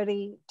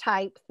prosperity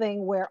type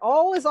thing where,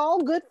 oh, it's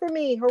all good for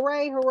me.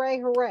 Hooray, hooray,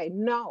 hooray.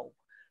 No,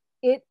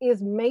 it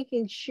is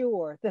making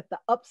sure that the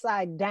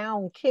upside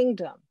down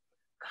kingdom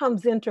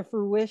comes into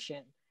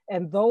fruition.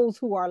 And those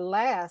who are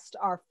last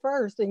are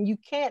first. And you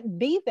can't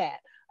be that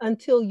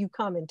until you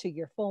come into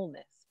your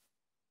fullness.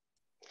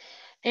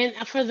 And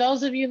for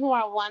those of you who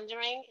are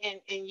wondering,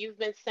 and you've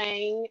been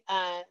saying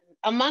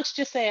amongst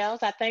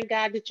yourselves, I thank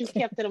God that you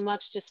kept it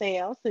amongst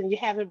yourselves and you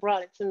haven't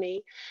brought it to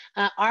me.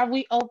 Are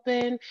we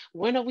open?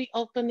 When are we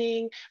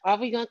opening? Are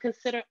we going to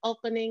consider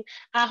opening?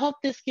 I hope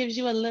this gives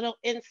you a little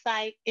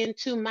insight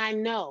into my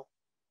no.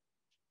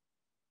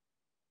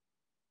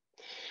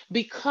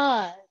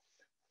 Because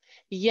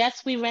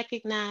yes, we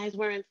recognize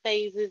we're in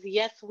phases.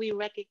 Yes, we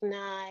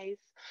recognize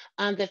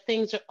that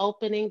things are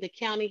opening. The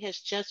county has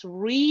just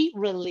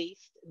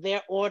re-released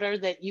their order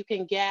that you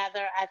can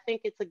gather. I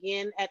think it's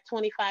again at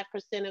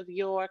 25% of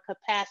your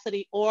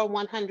capacity or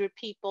 100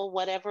 people,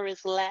 whatever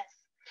is less.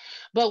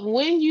 But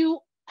when you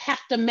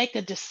have to make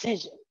a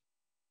decision,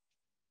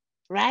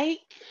 right?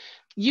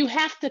 You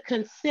have to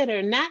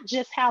consider not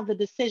just how the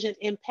decision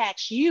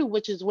impacts you,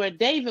 which is where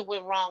David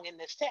went wrong in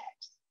this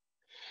text,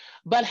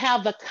 but how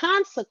the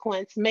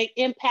consequence may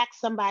impact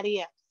somebody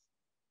else.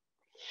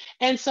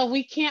 And so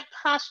we can't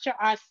posture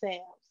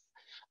ourselves,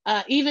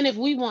 even if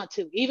we want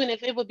to, even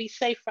if it would be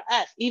safe for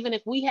us, even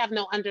if we have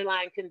no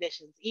underlying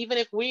conditions, even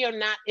if we are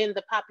not in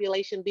the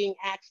population being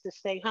asked to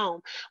stay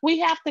home. We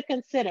have to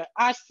consider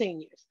our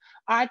seniors,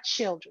 our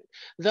children,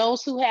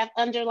 those who have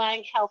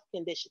underlying health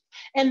conditions.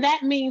 And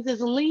that means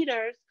as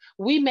leaders,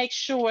 we make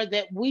sure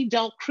that we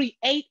don't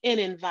create an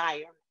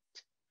environment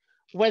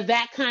where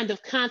that kind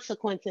of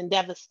consequence and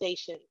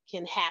devastation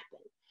can happen.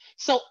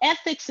 So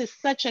ethics is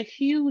such a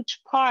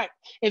huge part.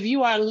 If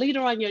you are a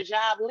leader on your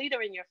job,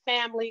 leader in your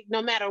family,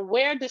 no matter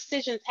where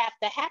decisions have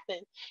to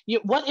happen,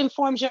 what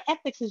informs your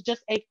ethics is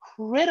just a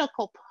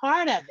critical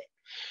part of it.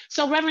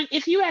 So, Reverend,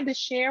 if you had to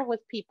share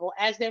with people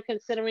as they're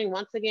considering,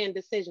 once again,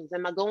 decisions,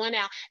 am I going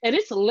out? And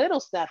it's little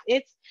stuff.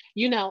 It's,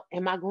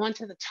 am I going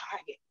to the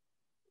Target?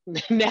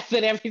 Now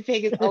that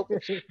everything is open,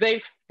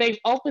 they've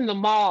opened the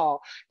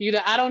mall.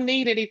 I don't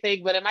need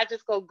anything, but am I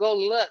just gonna go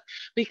look?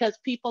 Because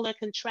people are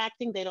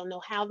contracting, they don't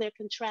know how they're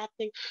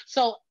contracting.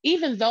 So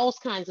even those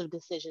kinds of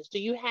decisions,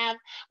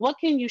 what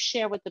can you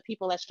share with the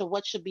people as to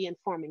what should be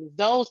informing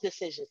those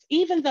decisions?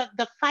 Even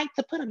the fight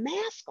to put a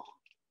mask on.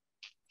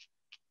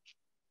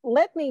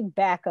 Let me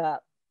back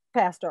up,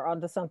 Pastor,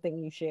 onto something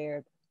you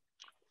shared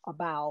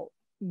about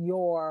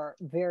your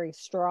very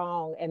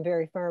strong and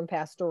very firm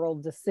pastoral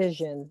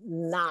decision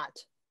not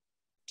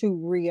to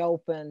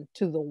reopen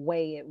to the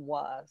way it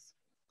was.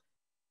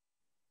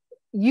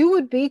 You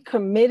would be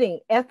committing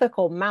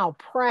ethical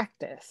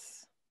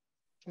malpractice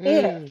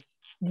if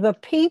the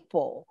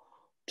people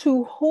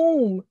to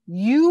whom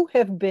you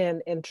have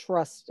been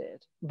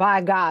entrusted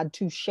by God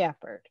to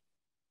shepherd,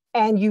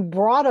 and you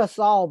brought us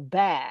all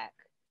back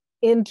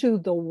into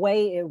the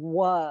way it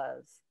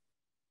was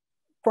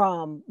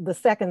from the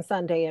second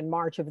Sunday in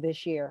March of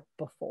this year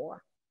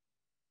before.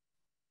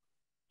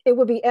 It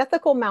would be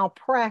ethical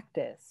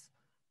malpractice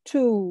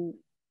to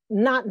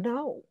not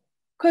know,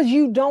 because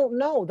you don't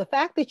know. The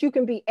fact that you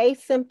can be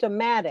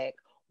asymptomatic,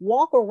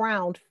 walk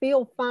around,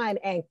 feel fine,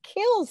 and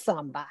kill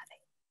somebody.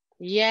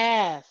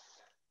 Yes.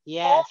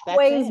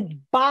 Always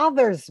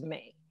bothers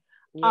me.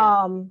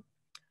 Yeah.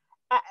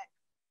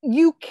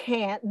 You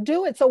can't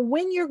do it. So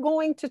when you're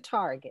going to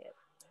Target,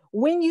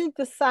 when you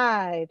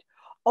decide,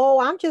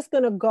 oh, I'm just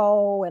going to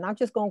go and I'm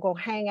just going to go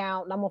hang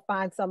out and I'm going to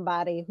find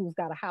somebody who's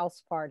got a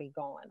house party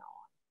going on.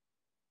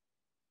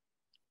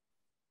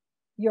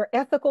 Your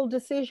ethical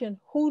decision,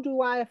 who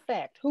do I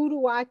affect? Who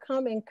do I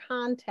come in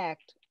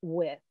contact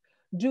with?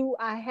 Do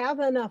I have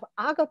enough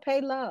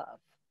agape love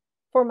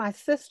for my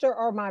sister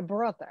or my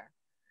brother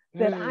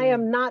that I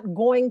am not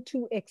going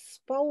to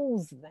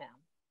expose them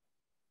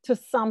to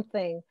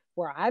something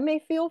where I may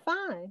feel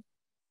fine,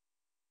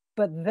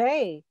 but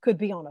they could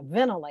be on a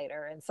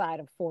ventilator inside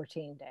of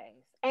 14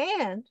 days?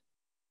 And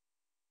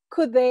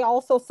could they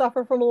also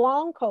suffer from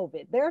long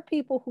COVID? There are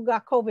people who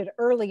got COVID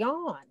early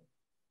on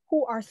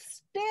who are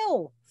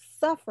still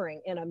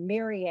suffering in a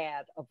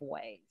myriad of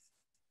ways.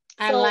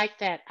 I like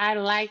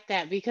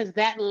that because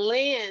that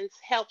lens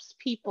helps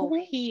people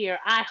hear.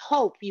 I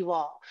hope you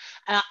all.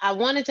 I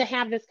wanted to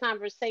have this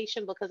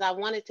conversation because I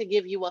wanted to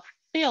give you a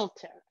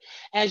filter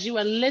as you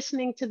are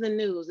listening to the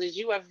news, as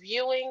you are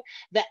viewing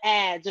the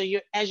ads, or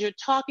as you're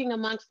talking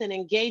amongst and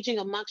engaging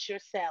amongst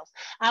yourselves.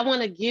 I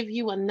want to give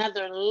you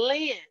another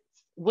lens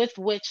with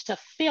which to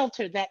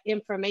filter that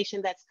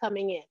information that's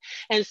coming in.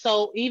 And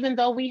so even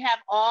though we have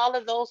all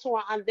of those who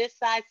are on this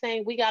side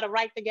saying we got a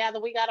right to gather,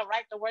 we got a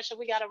right to worship,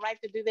 we got a right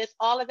to do this,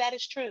 all of that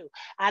is true.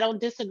 I don't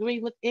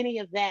disagree with any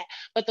of that.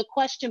 But the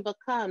question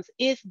becomes,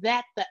 is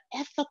that the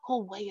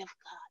ethical way of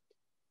God?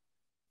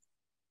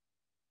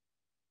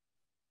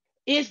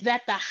 Is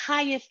that the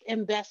highest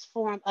and best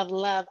form of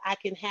love I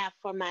can have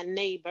for my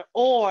neighbor?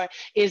 Or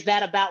is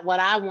that about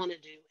what I want to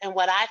do and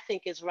what I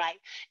think is right,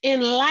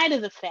 in light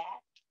of the fact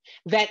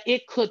that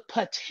it could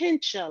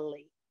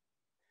potentially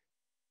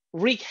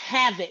wreak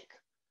havoc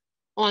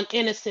on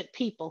innocent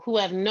people who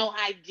have no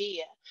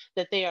idea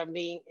that they are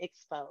being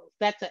exposed?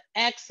 That's an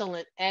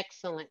excellent,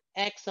 excellent,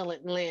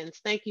 excellent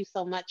lens. Thank you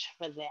so much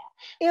for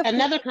that.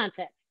 Another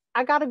context.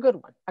 I got a good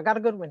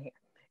one here.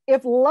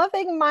 If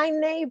loving my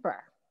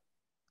neighbor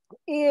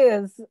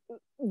is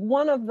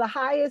one of the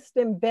highest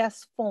and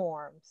best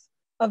forms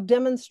of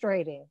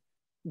demonstrating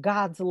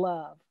God's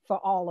love for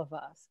all of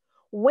us,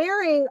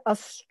 wearing a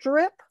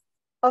strip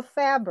of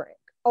fabric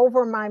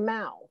over my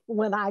mouth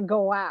when I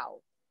go out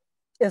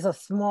is a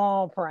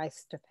small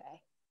price to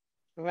pay.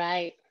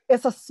 Right.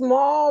 It's a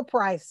small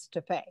price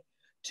to pay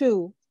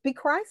to be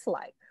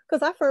Christ-like.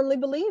 Because I firmly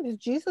believe if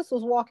Jesus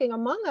was walking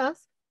among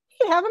us,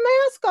 he'd have a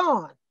mask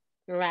on.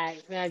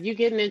 Right. Now you're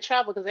getting in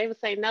trouble because they would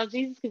say, no,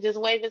 Jesus could just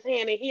wave his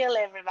hand and heal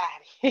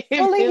everybody.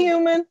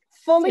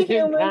 fully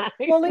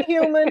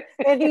human,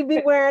 and he'd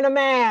be wearing a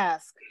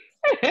mask.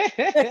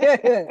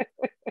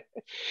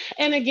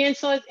 And again,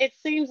 so it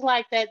seems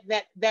like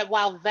that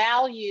while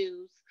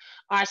values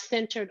are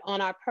centered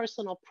on our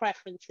personal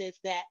preferences,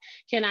 that,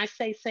 can I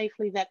say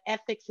safely that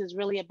ethics is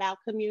really about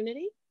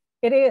community?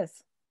 It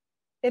is.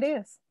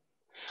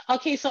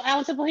 Okay, so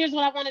Alan Temple, here's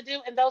what I want to do.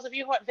 And those of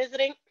you who are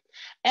visiting,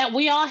 and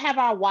we all have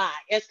our why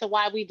as to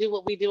why we do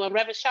what we do. And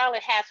Reverend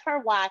Charlotte has her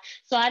why.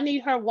 So I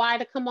need her why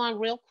to come on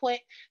real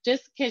quick.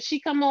 Just, can she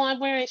come on?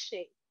 Where is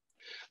she?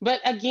 But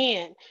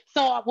again,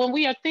 so when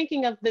we are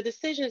thinking of the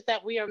decisions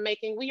that we are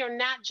making, we are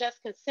not just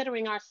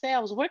considering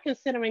ourselves, we're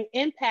considering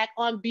impact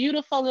on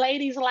beautiful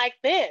ladies like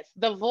this.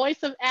 The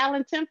voice of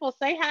Alan Temple.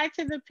 Say hi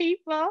to the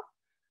people.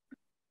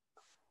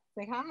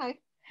 Say hi.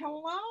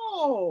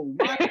 Hello.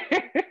 I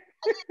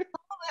didn't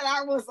know that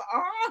I was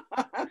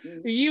on.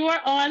 You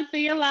are on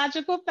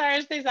Theological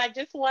Thursdays. I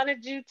just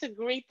wanted you to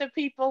greet the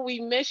people. We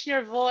miss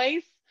your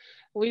voice.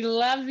 We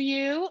love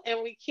you,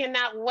 and we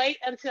cannot wait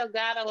until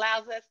God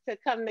allows us to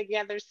come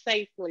together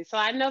safely. So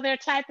I know they're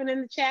typing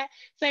in the chat.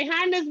 Say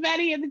hi, Miss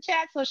Betty, in the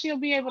chat, so she'll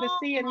be able to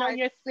see and know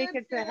you're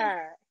speaking to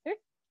her.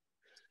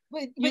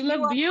 You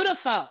look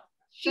beautiful.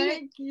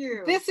 Thank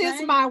you. This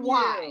is my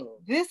why.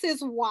 This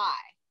is why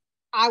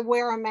I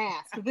wear a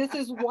mask. This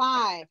is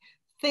why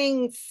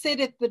things sit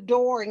at the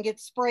door and get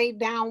sprayed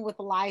down with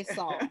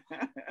Lysol.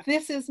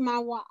 This is my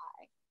why.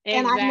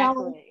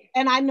 Exactly.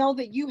 And I know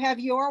that you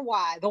have your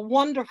why, the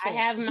wonderful. I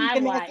have my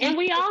why. And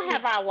we all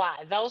have our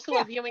why. Those who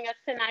are viewing us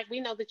tonight, we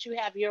know that you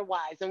have your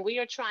whys. And we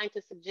are trying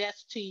to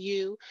suggest to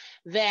you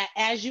that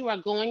as you are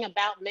going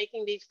about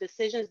making these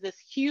decisions, this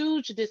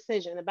huge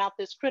decision about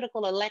this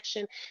critical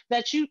election,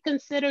 that you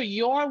consider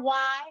your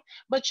why,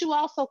 but you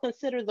also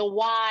consider the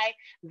why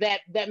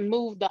that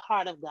moved the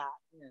heart of God.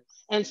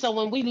 Yes. And so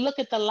when we look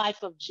at the life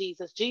of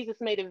Jesus, Jesus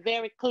made it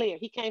very clear.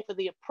 He came for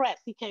the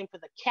oppressed. He came for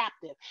the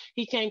captive.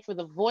 He came for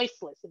the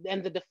voiceless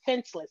and the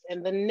defenseless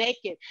and the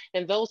naked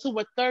and those who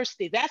were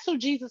thirsty. That's who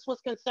Jesus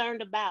was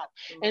concerned about.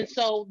 Mm-hmm. And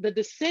so the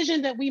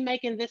decision that we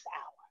make in this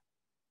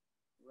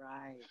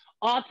hour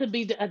ought to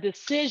be a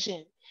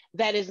decision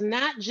that is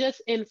not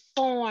just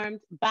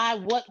informed by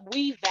what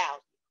we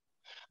value,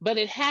 but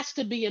it has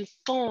to be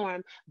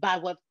informed by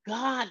what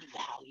God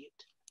valued.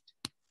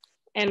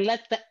 And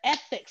let the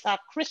ethics, our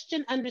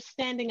Christian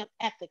understanding of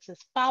ethics as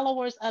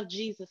followers of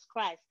Jesus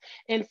Christ,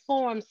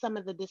 inform some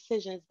of the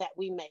decisions that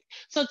we make.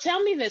 So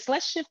tell me this,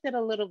 let's shift it a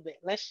little bit.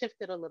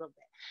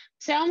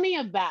 Tell me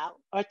about,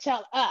 or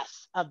tell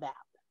us about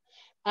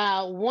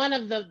one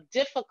of the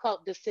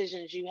difficult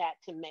decisions you had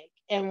to make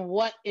and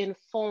what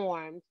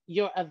informed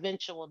your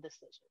eventual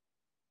decision.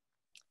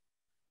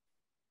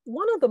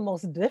 One of the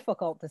most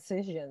difficult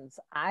decisions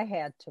I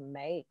had to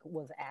make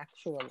was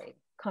actually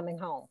coming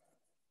home.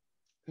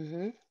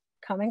 Mm-hmm.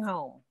 Coming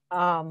home.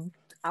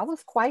 I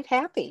was quite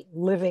happy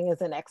living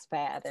as an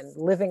expat and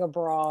living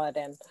abroad,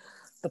 and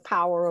the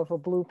power of a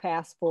blue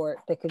passport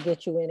that could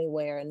get you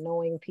anywhere, and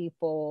knowing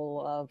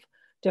people of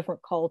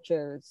different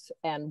cultures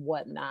and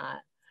whatnot.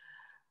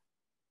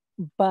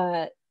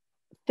 But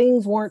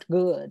things weren't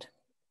good,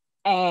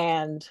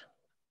 and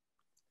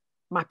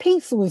my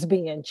peace was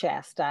being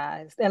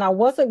chastised, and I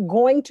wasn't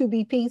going to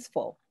be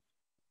peaceful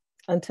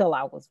until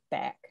I was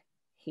back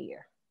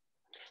here.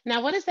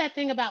 Now, what is that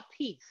thing about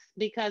peace?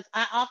 Because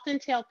I often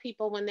tell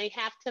people when they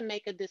have to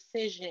make a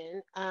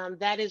decision,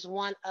 that is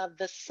one of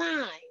the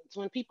signs.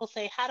 When people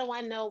say, how do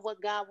I know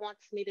what God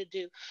wants me to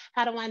do?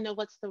 How do I know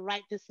what's the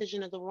right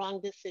decision or the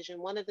wrong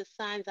decision? One of the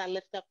signs I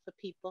lift up for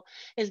people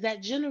is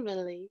that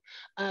generally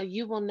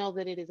you will know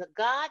that it is a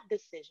God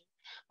decision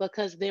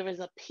because there is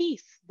a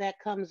peace that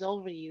comes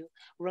over you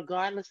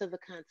regardless of the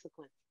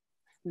consequence,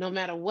 no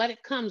matter what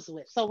it comes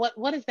with. So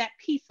what is that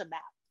peace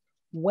about?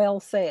 Well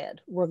said,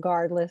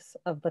 regardless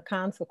of the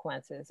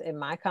consequences. And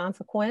my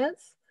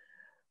consequence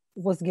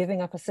was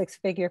giving up a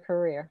 6-figure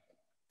career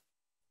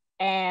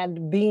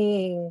and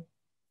being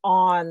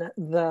on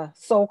the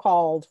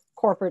so-called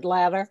corporate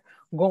ladder,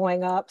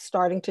 going up,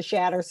 starting to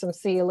shatter some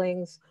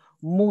ceilings,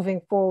 moving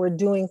forward,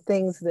 doing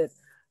things that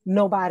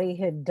nobody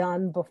had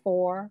done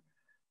before.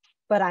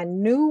 But I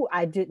knew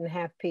I didn't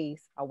have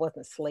peace. I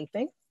wasn't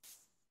sleeping.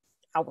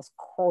 I was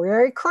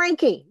very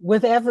cranky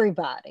with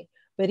everybody,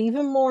 but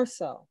even more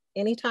so,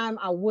 anytime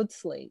I would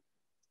sleep,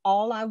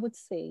 all I would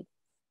see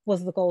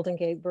was the Golden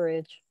Gate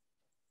Bridge.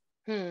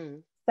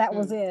 That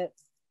was it.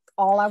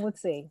 All I would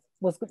see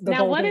was the Now,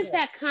 Golden what is Gate.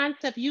 that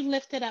concept you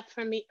lifted up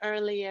for me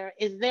earlier?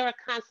 Is there a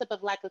concept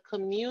of like a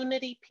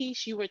community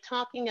piece? You were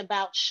talking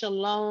about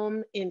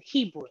shalom in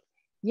Hebrew.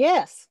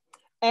 Yes.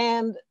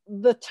 And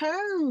the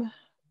term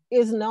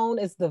is known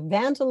as the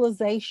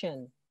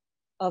vandalization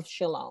of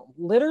shalom.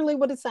 Literally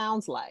what it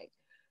sounds like.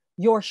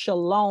 Your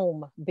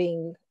shalom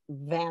being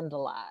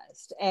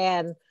vandalized.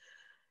 And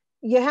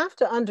you have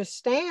to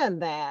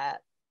understand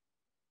that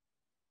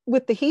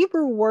with the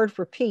Hebrew word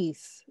for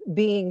peace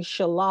being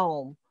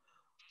shalom,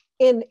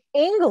 in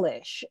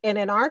English and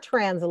in our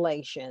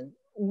translation,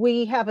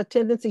 we have a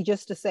tendency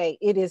just to say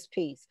it is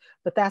peace,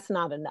 but that's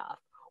not enough.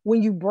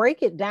 When you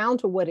break it down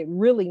to what it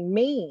really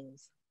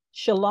means,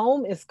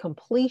 shalom is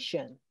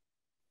completion,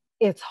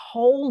 it's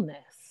wholeness,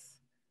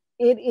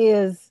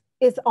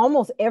 it's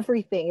almost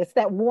everything. It's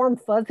that warm,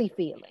 fuzzy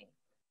feeling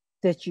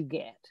that you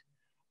get.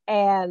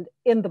 And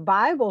in the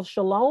Bible,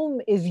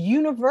 shalom is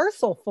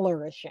universal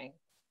flourishing,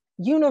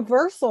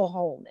 universal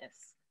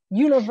wholeness,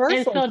 universal.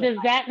 And so does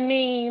that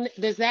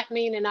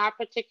mean in our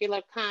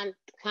particular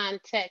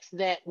context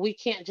that we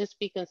can't just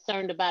be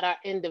concerned about our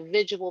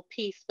individual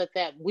peace, but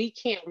that we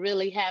can't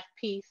really have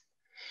peace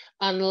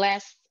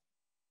unless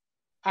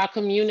our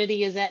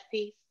community is at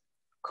peace?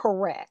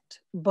 Correct.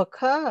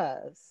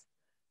 Because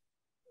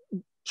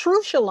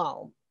true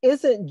shalom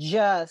isn't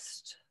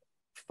just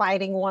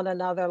fighting one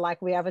another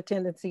like we have a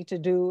tendency to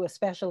do,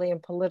 especially in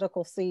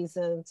political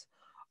seasons,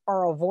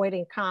 or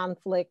avoiding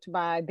conflict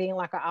by being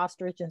like an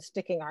ostrich and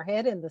sticking our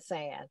head in the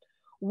sand.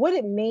 What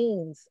it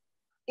means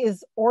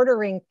is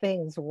ordering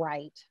things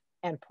right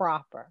and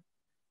proper,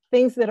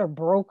 things that are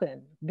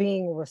broken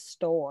being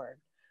restored,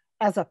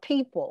 as a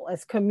people,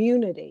 as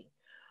community,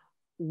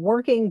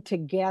 working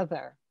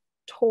together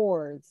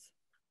towards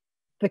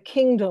the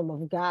kingdom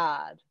of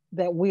God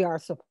that we are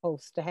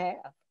supposed to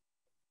have,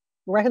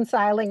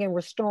 reconciling and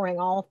restoring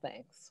all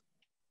things.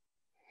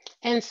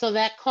 And so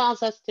that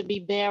calls us to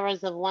be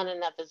bearers of one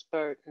another's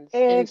burdens.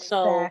 Exactly. And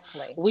so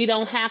we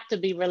don't have to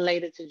be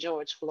related to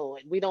George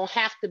Floyd. We don't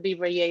have to be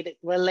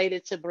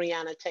related to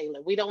Breonna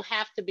Taylor. We don't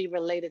have to be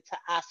related to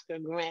Oscar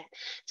Grant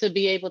to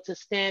be able to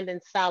stand in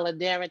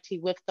solidarity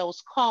with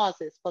those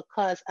causes,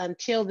 because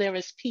until there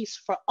is peace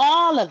for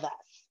all of us,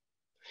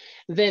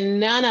 then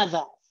none of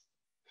us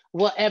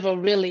will ever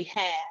really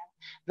have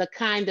the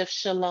kind of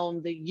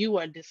shalom that you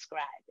are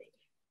describing.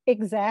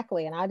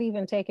 Exactly. And I'd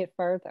even take it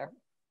further.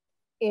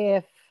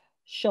 If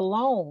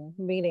shalom,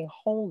 meaning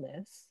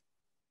wholeness,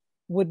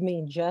 would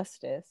mean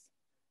justice,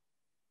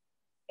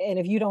 and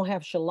if you don't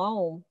have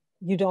shalom,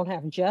 you don't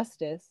have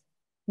justice,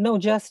 no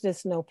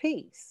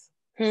peace.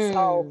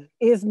 So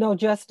is no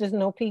justice,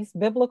 no peace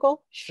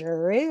biblical?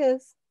 Sure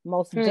is.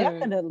 Most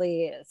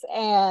definitely is.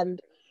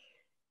 And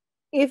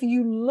if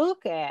you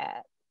look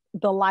at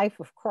the life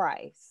of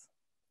Christ,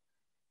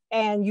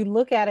 and you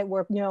look at it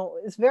where, you know,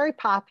 it's very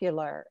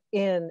popular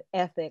in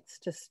ethics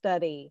to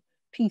study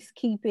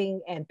peacekeeping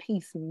and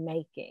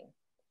peacemaking.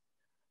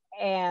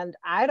 And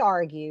I'd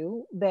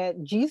argue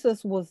that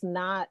Jesus was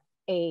not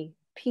a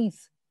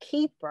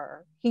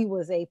peacekeeper, he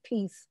was a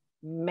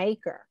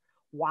peacemaker.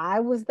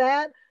 Why was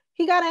that?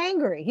 He got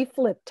angry. He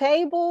flipped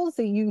tables,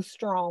 he used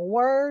strong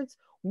words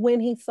when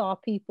he saw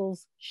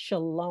people's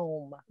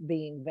shalom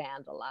being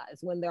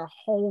vandalized, when their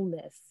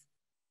wholeness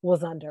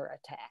was under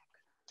attack.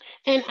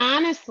 And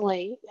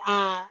honestly,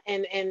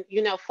 and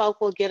you know,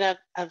 folk will get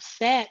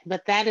upset,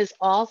 but that is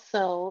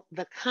also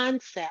the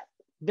concept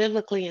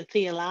biblically and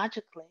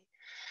theologically.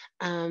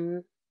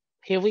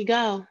 Here we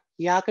go.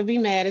 Y'all can be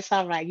mad. It's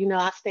all right. You know,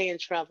 I stay in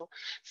trouble,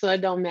 so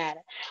it don't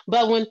matter.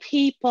 But when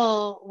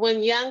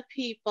young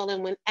people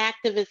and when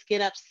activists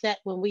get upset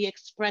when we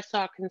express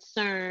our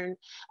concern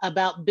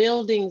about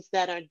buildings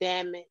that are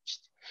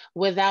damaged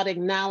without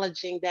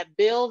acknowledging that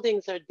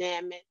buildings are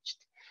damaged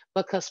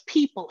because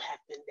people have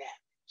been damaged.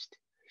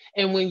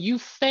 And when you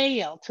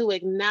fail to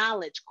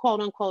acknowledge, quote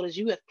unquote, as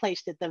you have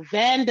placed it, the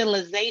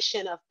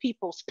vandalization of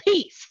people's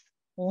peace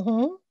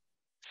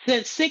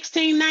since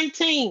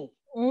 1619,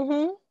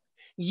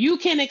 you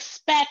can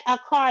expect a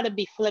car to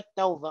be flipped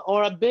over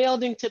or a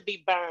building to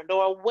be burned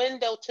or a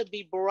window to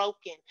be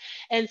broken.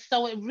 And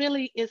so it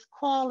really is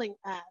calling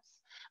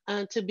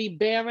us to be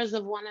bearers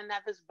of one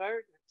another's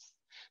burdens,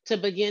 to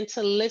begin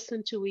to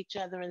listen to each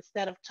other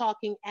instead of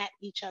talking at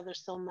each other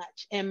so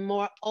much. And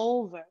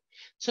moreover,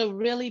 to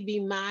really be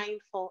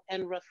mindful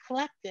and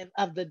reflective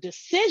of the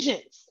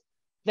decisions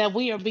that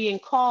we are being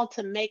called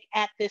to make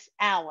at this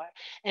hour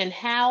and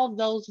how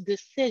those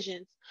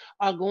decisions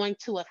are going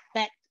to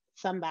affect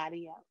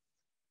somebody else.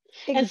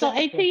 Exactly. And so,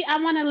 AP,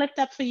 I want to lift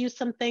up for you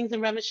some things,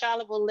 and Reverend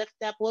Charlotte will lift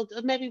up.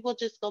 Maybe we'll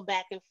just go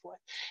back and forth.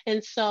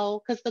 And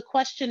so, because the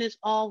question is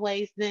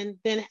always, then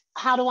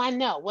how do I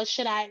know? What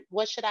should I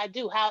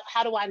do?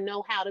 How do I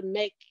know how to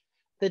make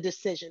the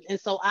decision? And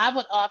so, I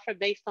would offer,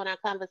 based on our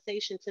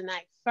conversation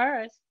tonight,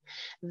 first,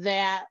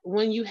 that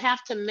when you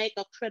have to make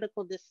a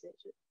critical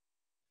decision,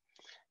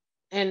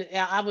 and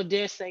I would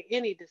dare say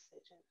any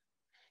decision,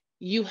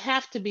 you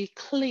have to be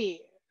clear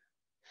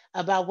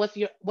about what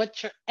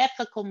your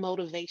ethical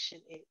motivation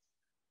is.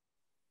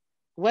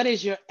 What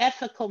is your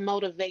ethical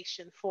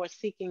motivation for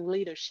seeking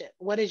leadership?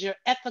 What is your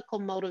ethical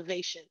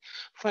motivation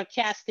for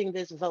casting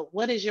this vote?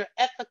 What is your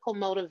ethical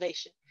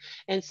motivation?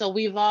 And so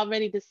we've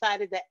already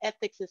decided that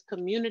ethics is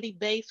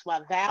community-based,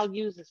 while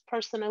values is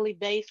personally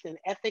based, and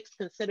ethics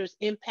considers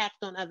impact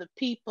on other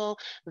people.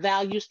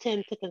 Values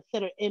tend to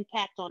consider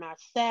impact on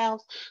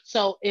ourselves.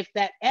 So if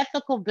that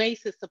ethical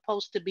base is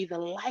supposed to be the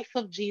life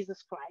of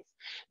Jesus Christ,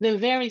 then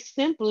very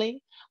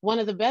simply, one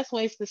of the best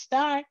ways to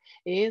start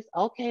is,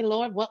 okay,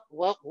 Lord, what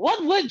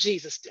would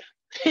Jesus do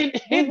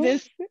in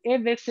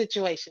this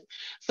situation?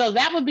 So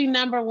that would be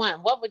number one.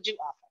 What would you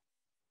offer?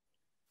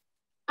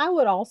 I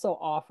would also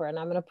offer, and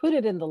I'm going to put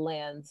it in the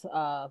lens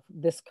of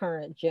this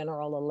current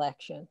general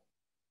election.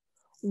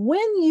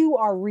 When you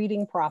are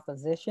reading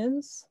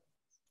propositions,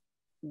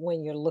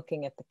 when you're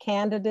looking at the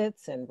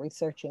candidates and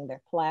researching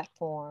their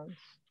platforms,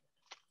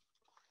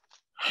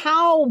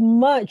 how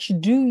much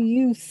do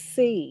you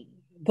see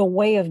the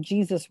way of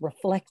Jesus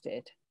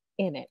reflected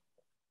in it?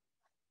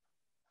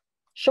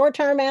 Short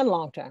term and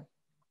long term.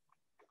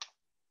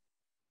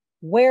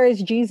 Where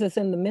is Jesus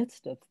in the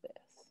midst of this?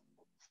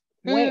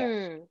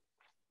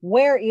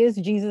 Where is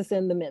Jesus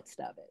in the midst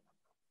of it?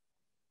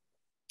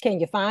 Can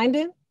you find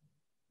him?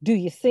 Do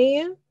you see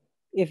him?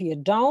 If you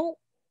don't,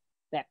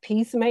 that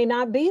peace may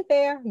not be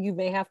there. You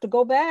may have to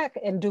go back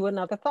and do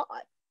another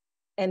thought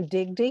and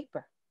dig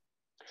deeper.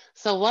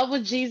 So what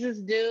would Jesus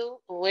do?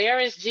 Where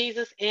is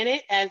Jesus in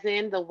it? As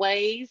in the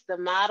ways, the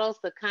models,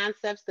 the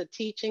concepts, the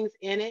teachings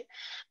in it.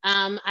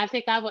 I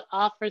think I would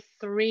offer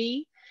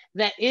three,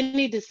 that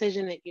any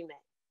decision that you make,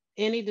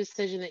 any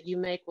decision that you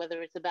make,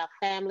 whether it's about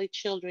family,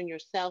 children,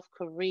 yourself,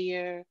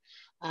 career,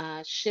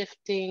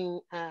 shifting,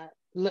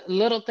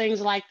 little things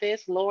like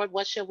this. Lord,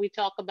 what shall we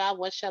talk about?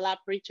 What shall I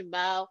preach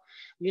about?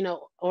 You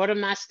know, order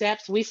my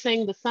steps. We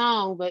sing the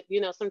song, but you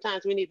know,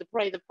 sometimes we need to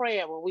pray the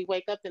prayer when we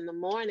wake up in the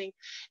morning.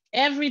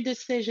 Every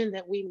decision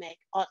that we make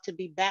ought to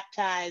be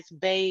baptized,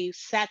 bathed,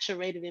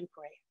 saturated in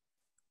prayer.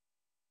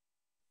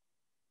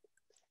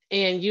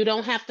 And you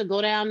don't have to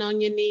go down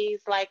on your knees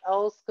like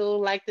old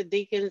school, like the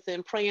deacons,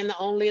 and pray in the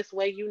onlyest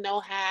way you know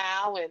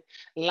how, and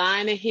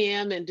line a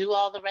hymn and do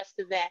all the rest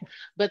of that.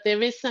 But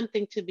there is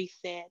something to be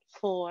said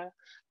for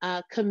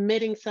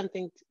committing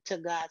something to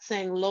God,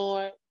 saying,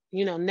 Lord,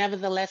 you know,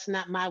 nevertheless,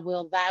 not my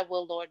will, thy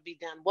will, Lord, be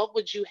done. What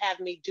would you have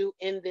me do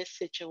in this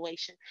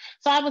situation?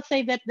 So I would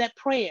say that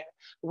prayer,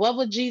 what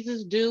would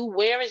Jesus do?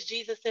 Where is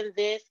Jesus in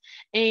this?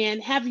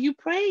 And have you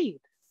prayed?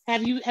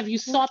 Have you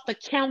sought the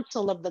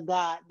counsel of the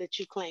God that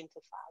you claim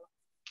to follow?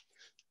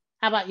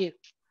 How about you?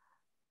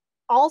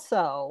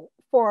 Also,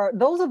 for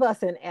those of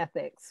us in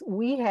ethics,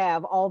 we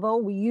have, although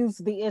we use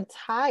the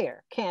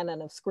entire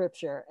canon of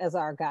scripture as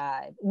our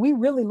guide, we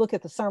really look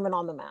at the Sermon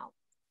on the Mount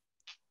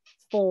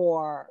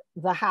for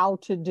the how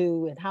to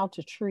do and how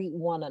to treat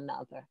one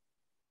another.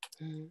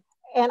 Mm-hmm.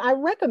 And I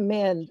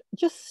recommend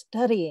just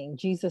studying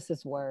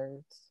Jesus's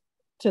words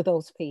to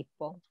those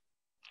people.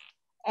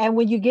 And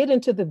when you get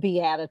into the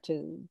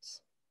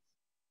Beatitudes,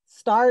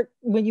 start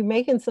when you're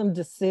making some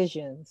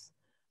decisions.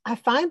 I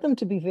find them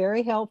to be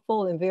very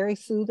helpful and very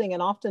soothing.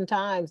 And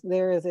oftentimes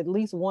there is at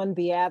least one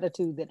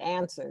Beatitude that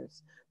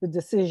answers the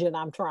decision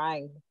I'm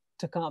trying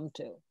to come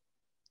to.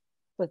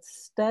 But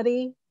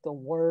study the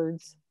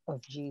words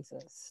of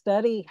Jesus.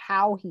 Study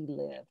how he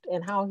lived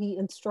and how he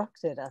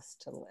instructed us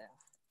to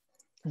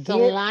live. So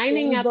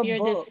lining up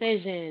your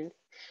decisions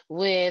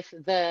with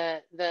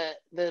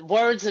the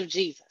words of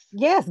Jesus.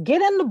 Yes,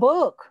 get in the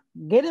book.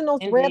 Get in those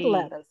red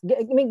letters.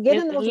 Get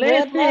in those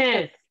red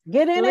letters.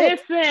 Get in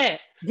it.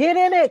 Get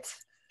in it.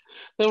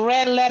 The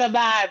red letter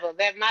Bible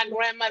that my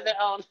grandmother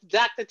owned.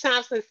 Dr.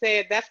 Thompson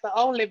said that's the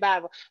only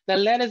Bible. The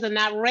letters are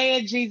not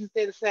red. Jesus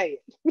didn't say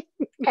it.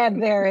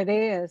 And there it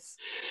is.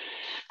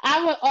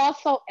 I would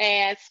also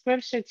add,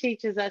 scripture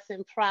teaches us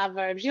in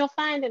Proverbs, you'll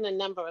find in a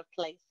number of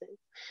places,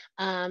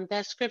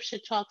 that scripture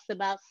talks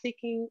about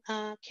seeking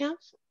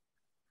counsel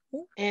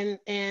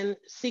and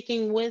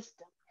seeking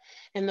wisdom.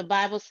 And the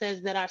Bible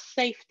says that our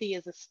safety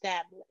is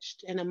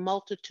established in a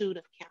multitude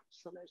of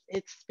counselors.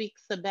 It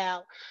speaks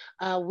about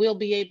we'll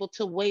be able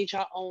to wage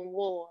our own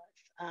wars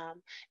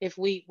if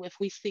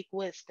we seek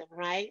wisdom,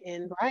 right?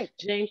 And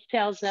James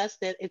tells us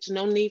that it's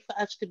no need for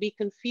us to be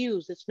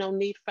confused. It's no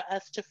need for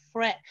us to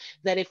fret,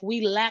 that if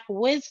we lack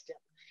wisdom,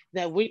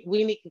 that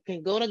we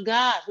can go to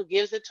God, who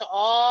gives it to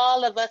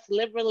all of us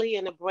liberally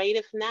and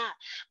upbraideth not.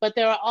 But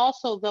there are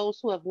also those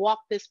who have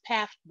walked this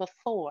path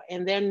before,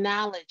 and their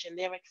knowledge and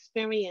their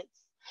experience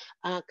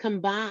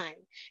combined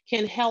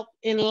can help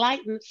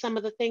enlighten some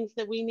of the things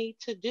that we need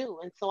to do.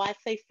 And so I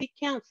say seek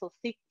counsel,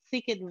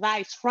 seek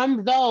advice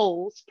from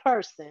those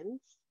persons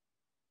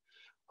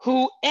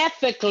who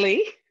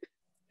ethically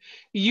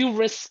you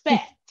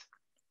respect.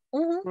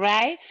 Mm-hmm.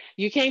 Right?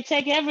 You can't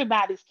take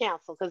everybody's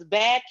counsel, because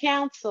bad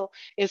counsel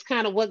is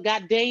kind of what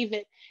got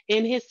David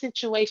in his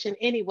situation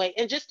anyway.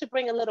 And just to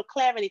bring a little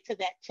clarity to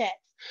that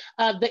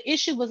text, the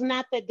issue was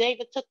not that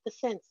David took the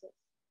census.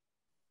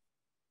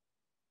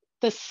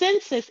 The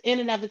census in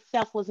and of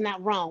itself was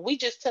not wrong. We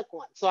just took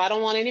one. So I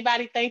don't want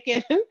anybody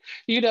thinking,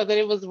 that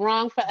it was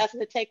wrong for us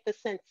to take the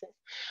census.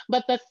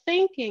 But the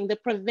thinking, the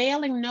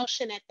prevailing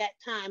notion at that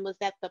time was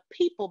that the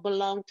people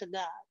belonged to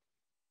God.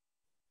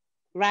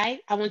 Right?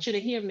 I want you to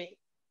hear me.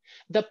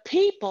 The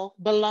people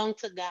belong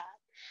to God.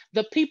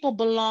 The people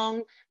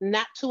belong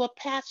not to a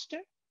pastor.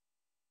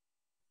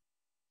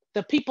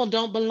 The people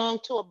don't belong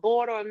to a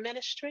board or a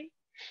ministry.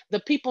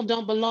 The people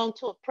don't belong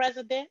to a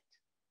president.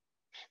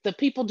 The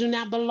people do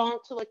not belong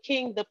to a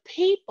king. The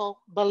people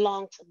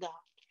belong to God.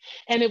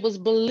 And it was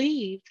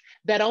believed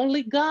that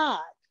only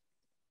God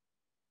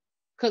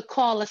could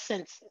call a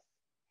census.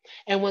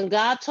 And when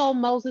God told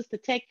Moses to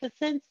take the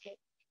census,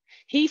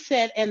 he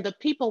said, and the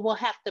people will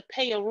have to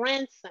pay a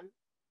ransom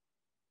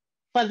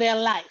for their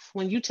life.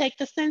 When you take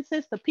the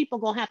census, the people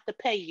gonna have to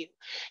pay you.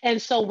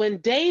 And so when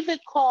David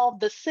called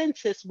the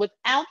census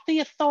without the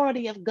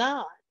authority of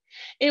God,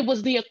 it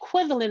was the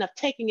equivalent of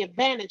taking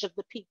advantage of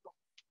the people.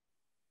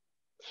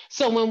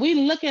 So when we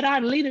look at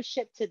our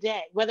leadership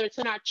today, whether it's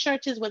in our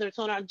churches, whether it's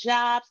on our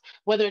jobs,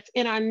 whether it's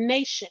in our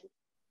nation,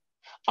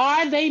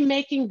 are they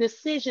making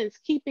decisions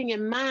keeping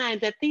in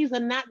mind that these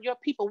are not your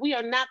people? We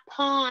are not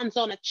pawns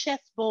on a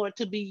chessboard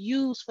to be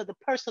used for the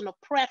personal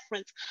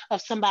preference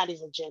of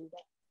somebody's agenda.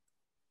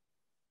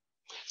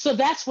 So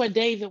that's where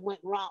David went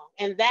wrong.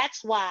 And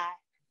that's why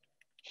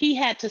he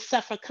had to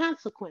suffer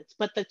consequence.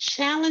 But the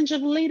challenge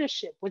of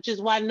leadership, which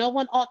is why no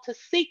one ought to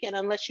seek it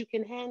unless you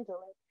can handle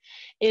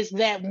it, is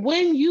that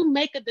when you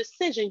make a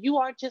decision, you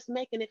aren't just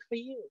making it for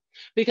you.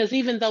 Because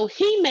even though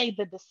he made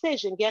the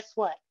decision, guess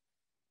what?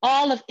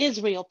 All of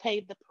Israel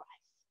paid the price.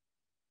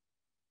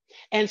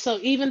 And so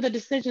even the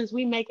decisions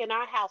we make in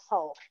our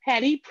household,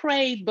 had he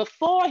prayed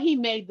before he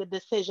made the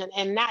decision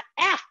and not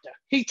after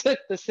he took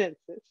the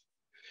census,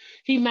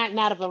 he might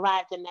not have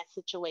arrived in that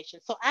situation.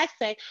 So I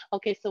say,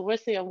 okay, so we're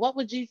saying, what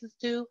would Jesus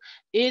do?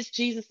 Is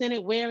Jesus in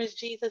it? Where is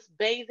Jesus?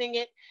 Bathing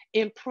it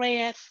in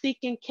prayer,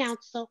 seeking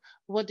counsel.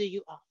 What do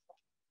you offer?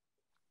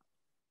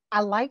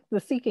 I like the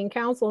seeking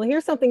counsel. And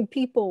here's something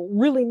people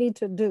really need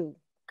to do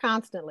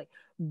constantly: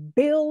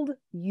 build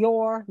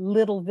your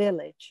little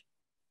village.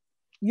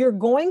 You're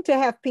going to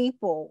have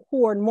people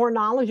who are more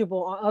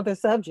knowledgeable on other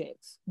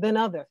subjects than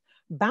others.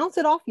 Bounce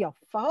it off your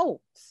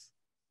folks.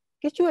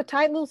 Get you a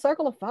tight little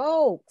circle of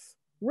folks.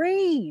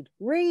 Read.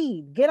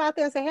 Get out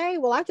there and say, hey,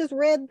 well, I just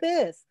read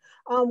this.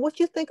 What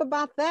you think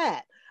about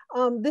that?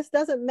 This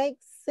doesn't make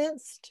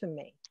sense to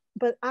me.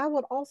 But I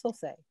would also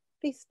say,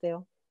 be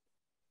still.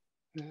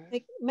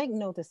 Make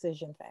no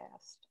decision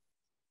fast.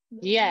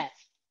 Yes.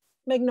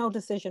 Make no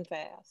decision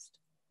fast.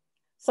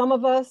 Some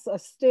of us are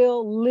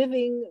still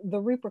living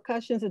the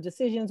repercussions of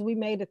decisions we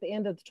made at the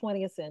end of the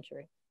 20th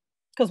century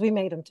because we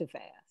made them too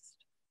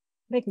fast.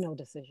 Make no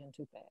decision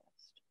too fast.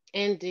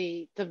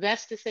 Indeed. The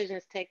best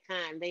decisions take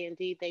time. They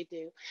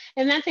do.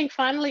 And I think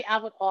finally I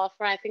would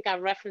offer, I think I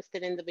referenced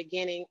it in the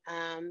beginning,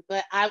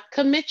 but I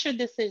commit your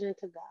decision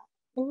to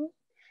God.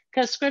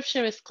 Because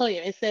scripture is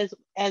clear. It says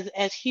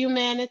as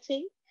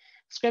humanity,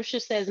 scripture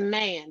says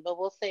man, but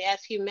we'll say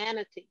as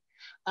humanity.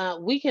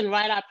 We can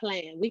write our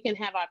plan, we can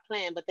have our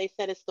plan, but they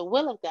said it's the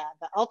will of God.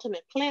 The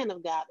ultimate plan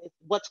of God is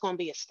what's going to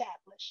be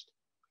established.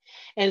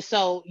 And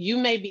so you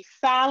may be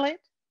solid,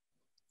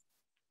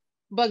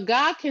 but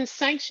God can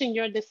sanction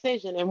your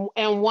decision.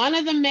 And one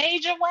of the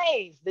major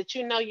ways that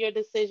you know your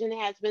decision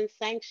has been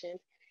sanctioned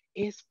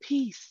is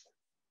peace.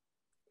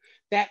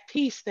 That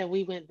peace that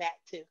we went back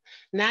to,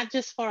 not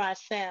just for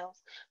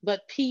ourselves,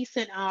 but peace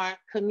in our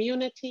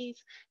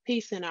communities,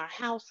 peace in our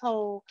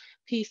household,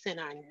 peace in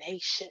our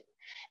nation.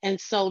 And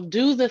so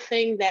do the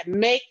thing that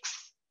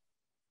makes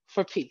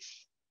for peace.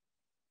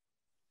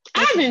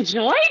 I've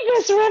enjoyed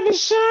this, Reverend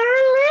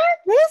Charlotte.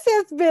 This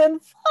has been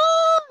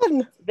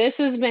fun. This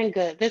has been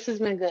good.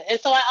 And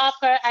so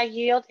I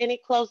yield any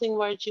closing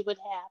words you would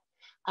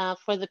have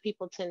for the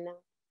people to know.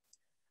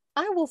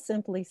 I will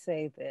simply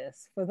say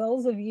this: for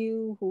those of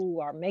you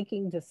who are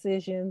making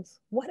decisions,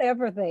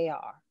 whatever they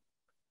are,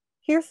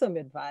 here's some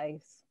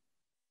advice.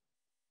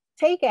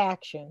 Take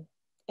action.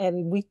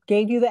 And we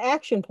gave you the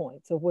action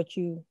points of what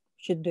you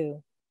should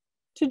do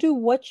to do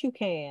what you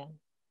can,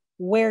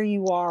 where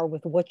you are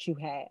with what you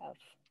have.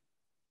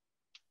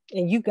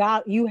 And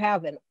you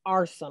have an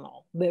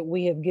arsenal that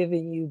we have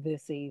given you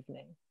this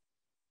evening.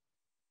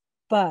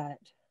 But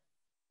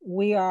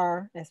we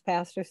are, as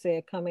Pastor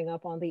said, coming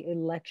up on the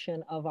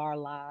election of our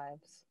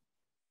lives.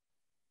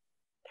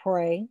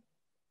 Pray,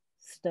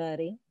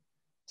 study,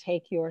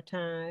 take your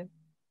time,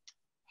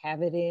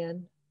 have it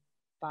in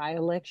by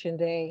election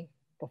day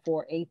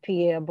before 8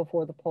 p.m.,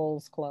 before the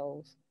polls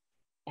close,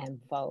 and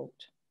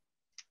vote.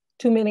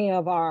 Too many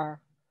of our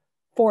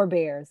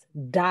forebears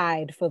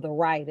died for the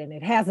right, and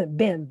it hasn't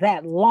been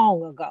that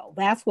long ago.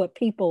 That's what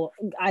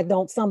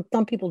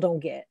some people don't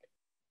get.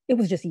 It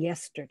was just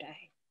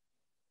yesterday.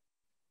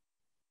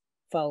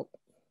 Vote.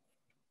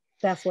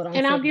 That's what I'm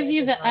saying. And I'll give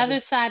you the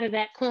other side of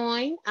that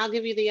coin.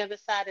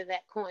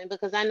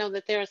 Because I know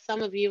that there are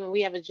some of you, and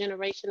we have a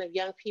generation of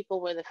young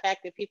people where the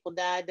fact that people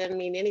died doesn't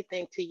mean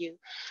anything to you.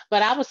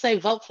 But I would say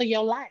vote for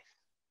your life.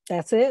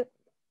 That's it.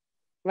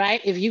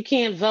 Right? If you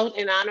can't vote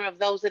in honor of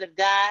those that have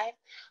died,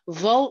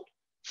 vote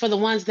for the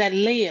ones that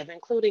live,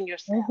 including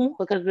yourself,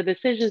 because the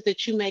decisions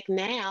that you make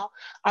now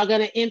are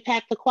going to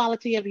impact the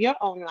quality of your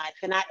own life.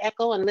 And I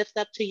echo and lift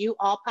up to you,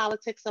 all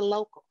politics are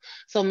local.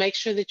 So make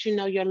sure that you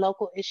know your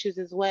local issues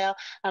as well.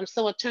 I'm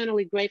so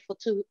eternally grateful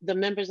to the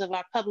members of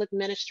our public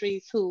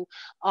ministries who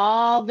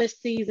all this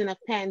season of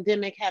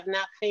pandemic have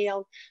not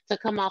failed to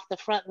come off the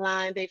front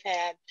line. They've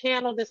had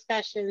panel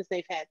discussions,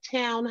 they've had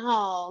town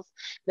halls,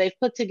 they've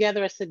put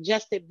together a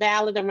suggested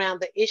ballot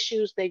around the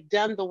issues, they've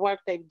done the work,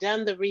 they've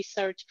done the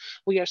research.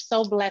 We are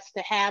so blessed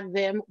to have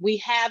them. We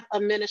have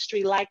a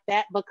ministry like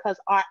that because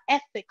our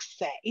ethics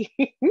say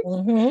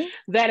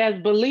that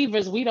as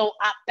believers, we don't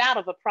opt out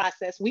of a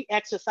process. We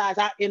exercise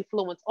our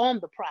influence on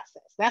the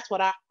process. That's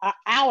what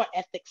our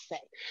ethics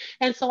say.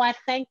 And so I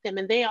thank them.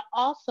 And they are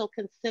also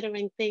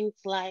considering things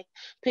like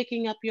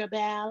picking up your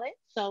ballot.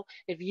 So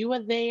if you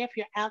are there, if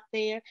you're out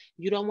there,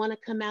 you don't want to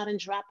come out and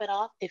drop it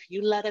off. If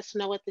you let us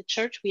know at the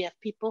church, we have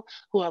people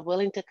who are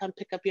willing to come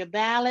pick up your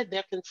ballot.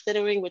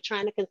 We're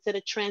trying to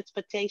consider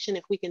transportation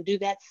if we can do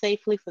that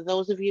safely for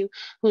those of you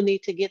who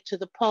need to get to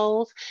the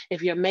polls.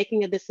 If you're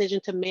making a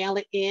decision to mail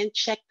it in,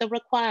 check the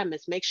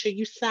requirements. Make sure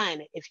you sign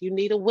it. If you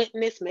need a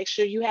witness, make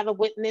sure you have a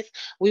witness.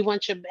 We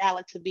want your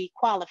ballot to be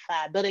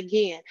qualified. But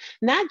again,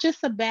 not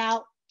just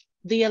about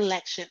the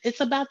election. It's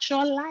about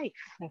your life.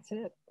 That's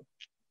it.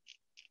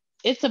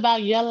 It's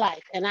about your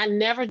life. And I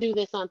never do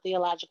this on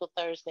Theological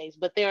Thursdays,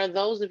 but there are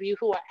those of you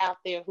who are out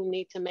there who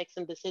need to make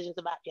some decisions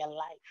about your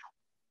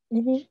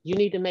life. You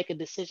need to make a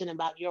decision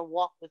about your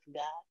walk with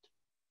God.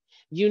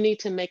 You need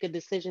to make a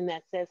decision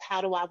that says,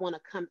 how do I want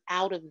to come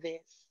out of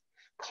this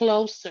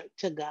closer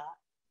to God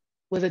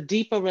with a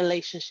deeper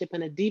relationship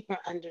and a deeper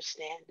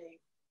understanding?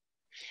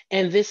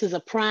 And this is a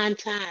prime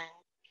time.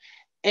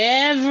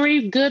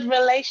 Every good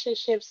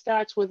relationship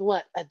starts with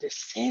what? A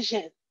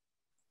decision.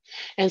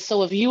 And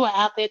so if you are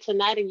out there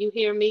tonight and you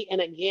hear me, and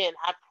again,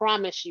 I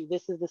promise you,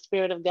 this is the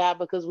Spirit of God,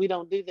 because we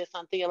don't do this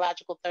on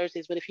Theological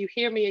Thursdays, but if you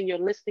hear me and you're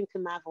listening to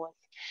my voice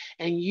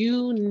and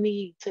you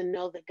need to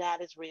know that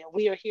God is real,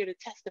 we are here to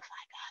testify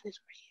God is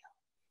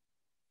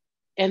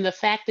real. And the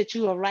fact that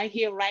you are right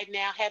here, right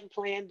now, hadn't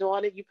planned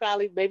on it, you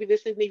probably, maybe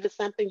this isn't even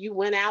something you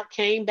went out,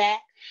 came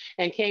back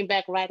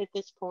right at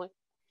this point.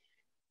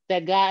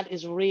 That God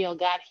is real.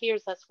 God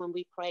hears us when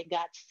we pray.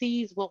 God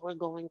sees what we're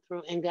going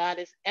through, and God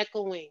is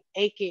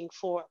aching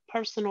for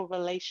personal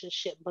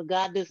relationship, but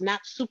God does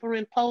not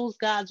superimpose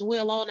God's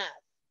will on us.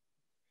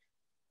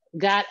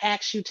 God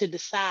asks you to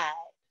decide.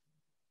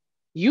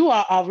 You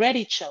are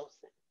already chosen,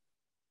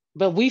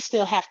 but we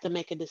still have to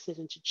make a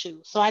decision to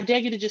choose. So I dare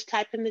you to just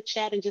type in the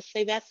chat and just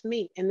say, that's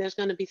me. And there's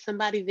going to be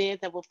somebody there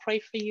that will pray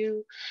for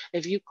you.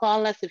 If you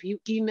call us, if you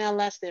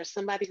email us, there's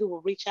somebody who will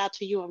reach out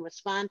to you and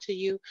respond to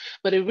you.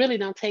 But it really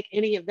don't take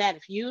any of that.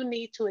 If you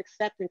need to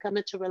accept and come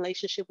into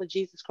relationship with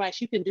Jesus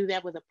Christ, you can do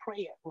that with a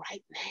prayer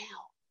right now.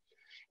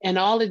 And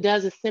all it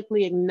does is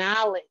simply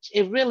acknowledge.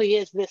 It really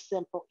is this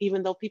simple,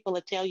 even though people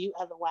will tell you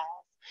otherwise.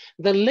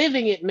 The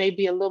living it may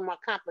be a little more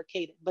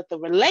complicated, but the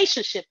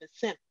relationship is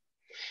simple.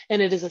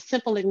 And it is a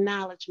simple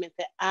acknowledgement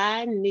that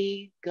I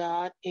need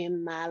God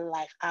in my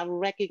life. I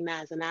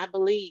recognize and I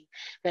believe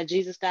that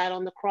Jesus died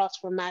on the cross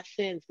for my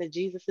sins, that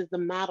Jesus is the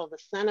model, the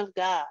Son of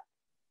God.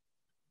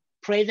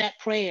 Pray that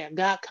prayer.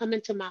 God, come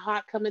into my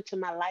heart, come into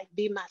my life,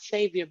 be my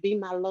Savior, be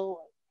my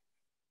Lord.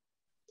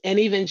 And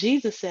even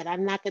Jesus said, I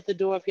knock at the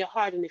door of your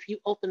heart, and if you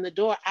open the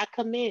door, I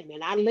come in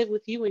and I live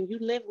with you and you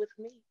live with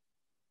me.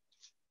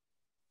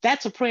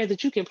 That's a prayer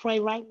that you can pray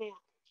right now.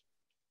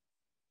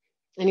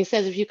 And he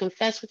says, if you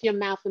confess with your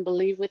mouth and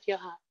believe with your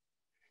heart,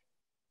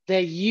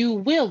 that you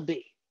will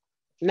be,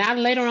 not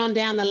later on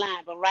down the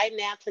line, but right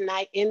now,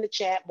 tonight, in the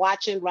chat,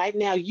 watching right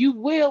now, you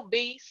will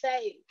be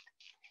saved.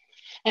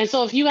 And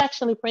so if you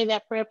actually pray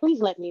that prayer,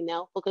 please let me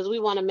know, because we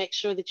want to make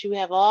sure that you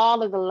have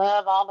all of the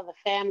love, all of the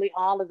family,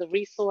 all of the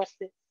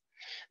resources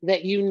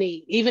that you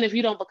need. Even if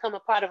you don't become a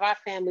part of our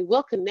family,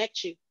 we'll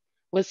connect you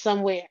with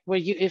somewhere where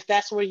you, if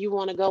that's where you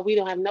want to go, we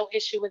don't have no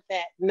issue with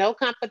that. No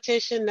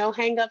competition, no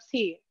hangups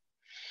here.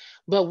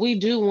 But we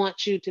do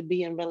want you to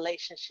be in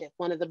relationship.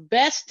 One of the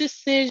best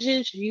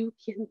decisions you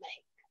can make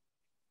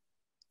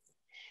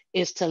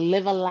is to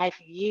live a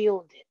life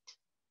yielded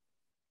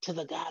to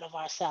the God of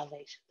our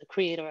salvation, the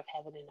creator of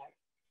heaven and earth.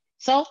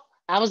 So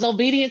I was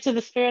obedient to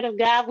the Spirit of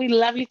God. We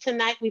love you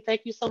tonight. We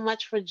thank you so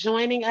much for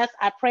joining us.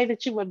 I pray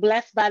that you were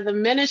blessed by the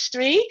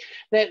ministry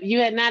that you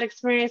had not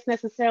experienced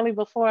necessarily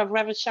before of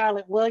Reverend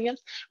Charlotte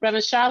Williams.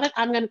 Reverend Charlotte,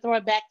 I'm going to throw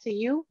it back to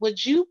you.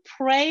 Would you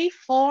pray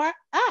for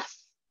us?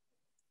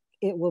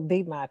 It will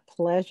be my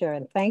pleasure.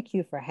 And thank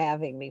you for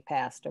having me,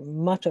 Pastor.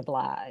 Much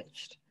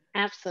obliged.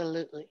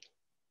 Absolutely.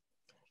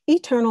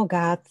 Eternal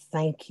God,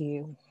 thank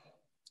you.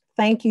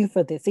 Thank you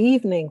for this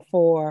evening,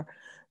 for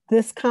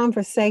this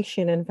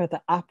conversation, and for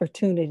the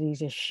opportunity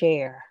to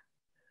share.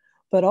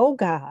 But oh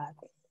God,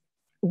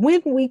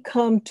 when we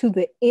come to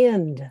the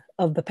end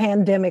of the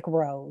pandemic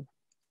road,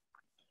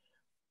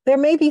 there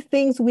may be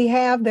things we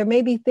have, there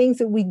may be things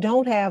that we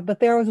don't have, but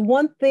there is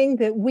one thing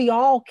that we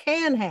all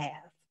can have.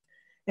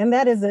 And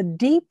that is a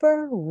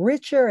deeper,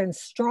 richer, and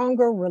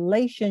stronger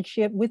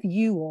relationship with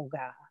you, oh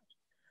God,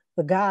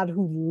 the God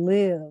who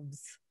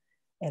lives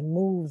and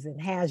moves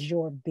and has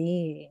your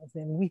beings.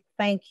 And we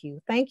thank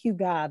you. Thank you,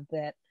 God,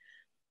 that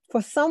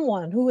for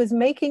someone who is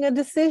making a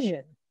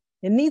decision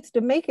and needs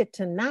to make it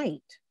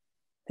tonight,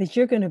 that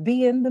you're going to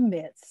be in the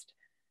midst.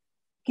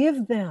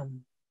 Give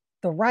them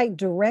the right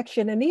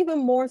direction, and even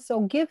more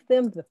so, give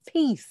them the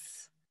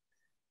peace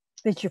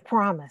that you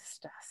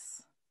promised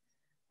us,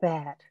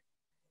 that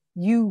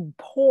you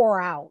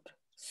pour out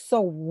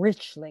so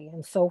richly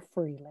and so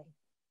freely.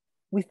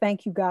 We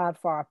thank you, God,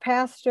 for our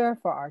pastor,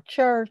 for our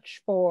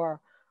church, for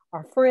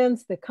our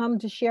friends that come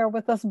to share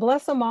with us.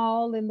 Bless them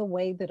all in the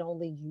way that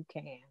only you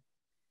can.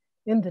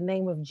 In the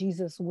name of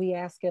Jesus, we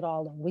ask it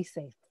all and we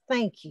say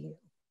thank you.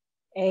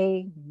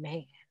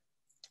 Amen.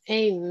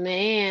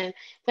 Amen.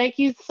 Thank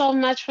you so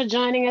much for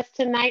joining us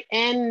tonight.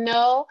 And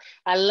no,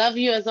 I love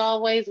you as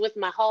always with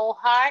my whole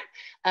heart.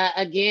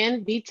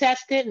 Again, be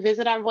tested.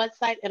 Visit our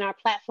website and our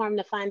platform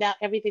to find out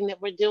everything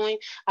that we're doing.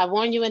 I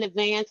warn you in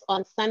advance,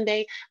 on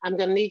Sunday, I'm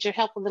going to need your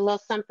help with a little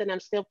something. I'm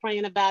still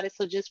praying about it.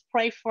 So just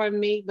pray for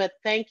me. But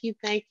thank you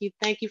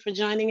for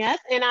joining us.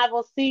 And I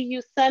will see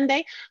you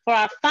Sunday for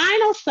our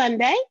final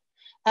Sunday.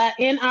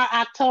 In our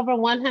October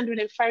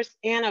 101st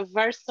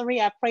anniversary.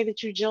 I pray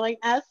that you join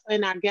us,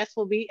 and our guest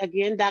will be,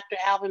 again, Dr.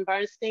 Alvin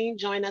Bernstein.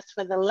 Join us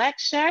for the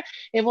lecture.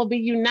 It will be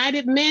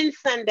United Men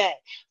Sunday,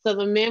 so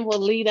the men will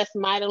lead us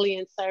mightily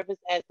in service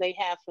as they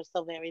have for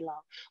so very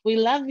long. We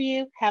love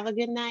you. Have a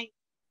good night.